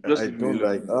 Just I don't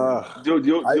like.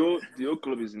 The whole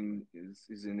club is in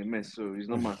a mess, so he's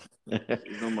not mad.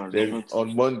 He's not mad. Then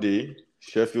on Monday,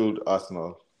 Sheffield,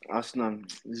 Arsenal. Arsenal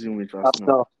is in with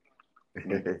Arsenal.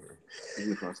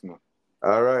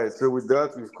 All right. So with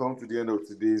that, we've come to the end of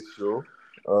today's show.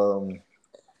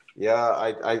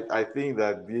 I think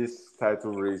that this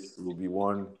title race will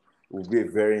be a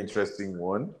very interesting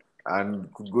one.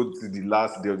 and could go to the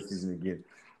last day of the season again.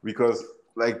 Because,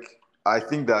 like, I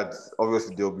think that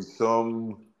obviously there'll be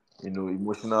some,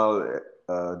 emotional.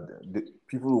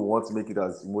 People who want to make it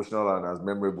as emotional and as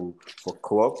memorable for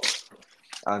Klopp,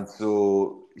 and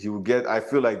so he will get. I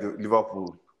feel like the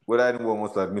Liverpool, whether anyone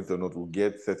wants to admit it or not, will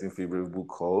get certain favorable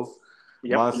calls.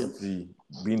 Man City,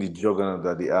 being the juggernaut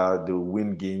that they are, they'll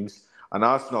win games, and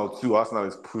Arsenal too. Arsenal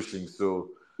is pushing, so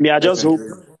I just hope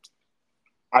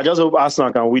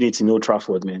Arsenal can win it in Old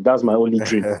Trafford, man. That's my only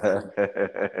dream.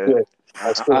 You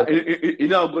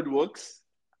know how God works?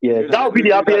 Yeah, that would be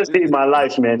the happiest day in my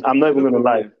life, man. I'm not even going to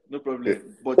lie. No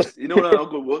problem. But you know how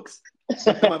God works?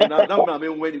 Now,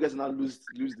 when you guys now lose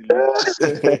the league.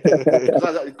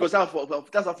 Because that's how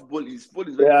football is. Football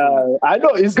is very funny. I know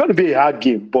it's going to be a hard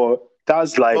game, but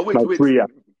that's like my prayer.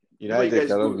 United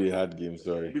cannot be a hard game,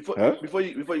 sorry. Before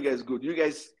you guys go, do you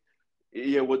guys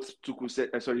hear what Tuchel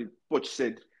said? Poch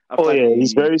said.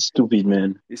 He's very stupid,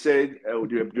 man. He said they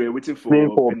were waiting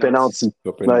for penalty.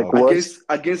 Like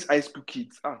against Ice School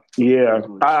Kids. Yeah,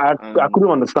 I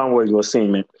couldn't understand what he was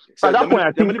saying, man. So at that point,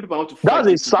 I think that's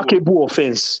a sackable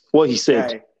offense. What he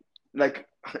said, and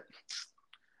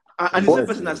the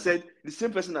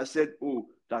same person that said,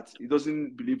 that he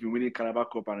doesn't believe in winning Carabao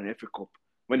Cup and an FA Cup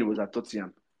when he was at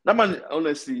Tottenham. That man,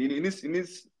 honestly,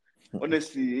 no.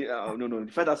 The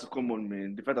fight has to come on,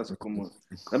 man. The fight has to come on.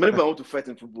 Many people want to fight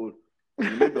in football.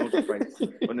 Many people want to fight,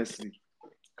 honestly.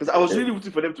 Because I was really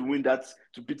rooting for them to win that,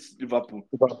 to beat Liverpool.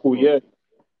 Yeah.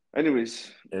 Anyway,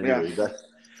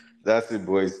 that's it,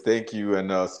 boys. Thank you, and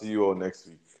I'll see you all next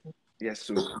week. Yes,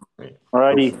 sir.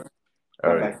 Alrighty.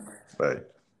 All right. Bye.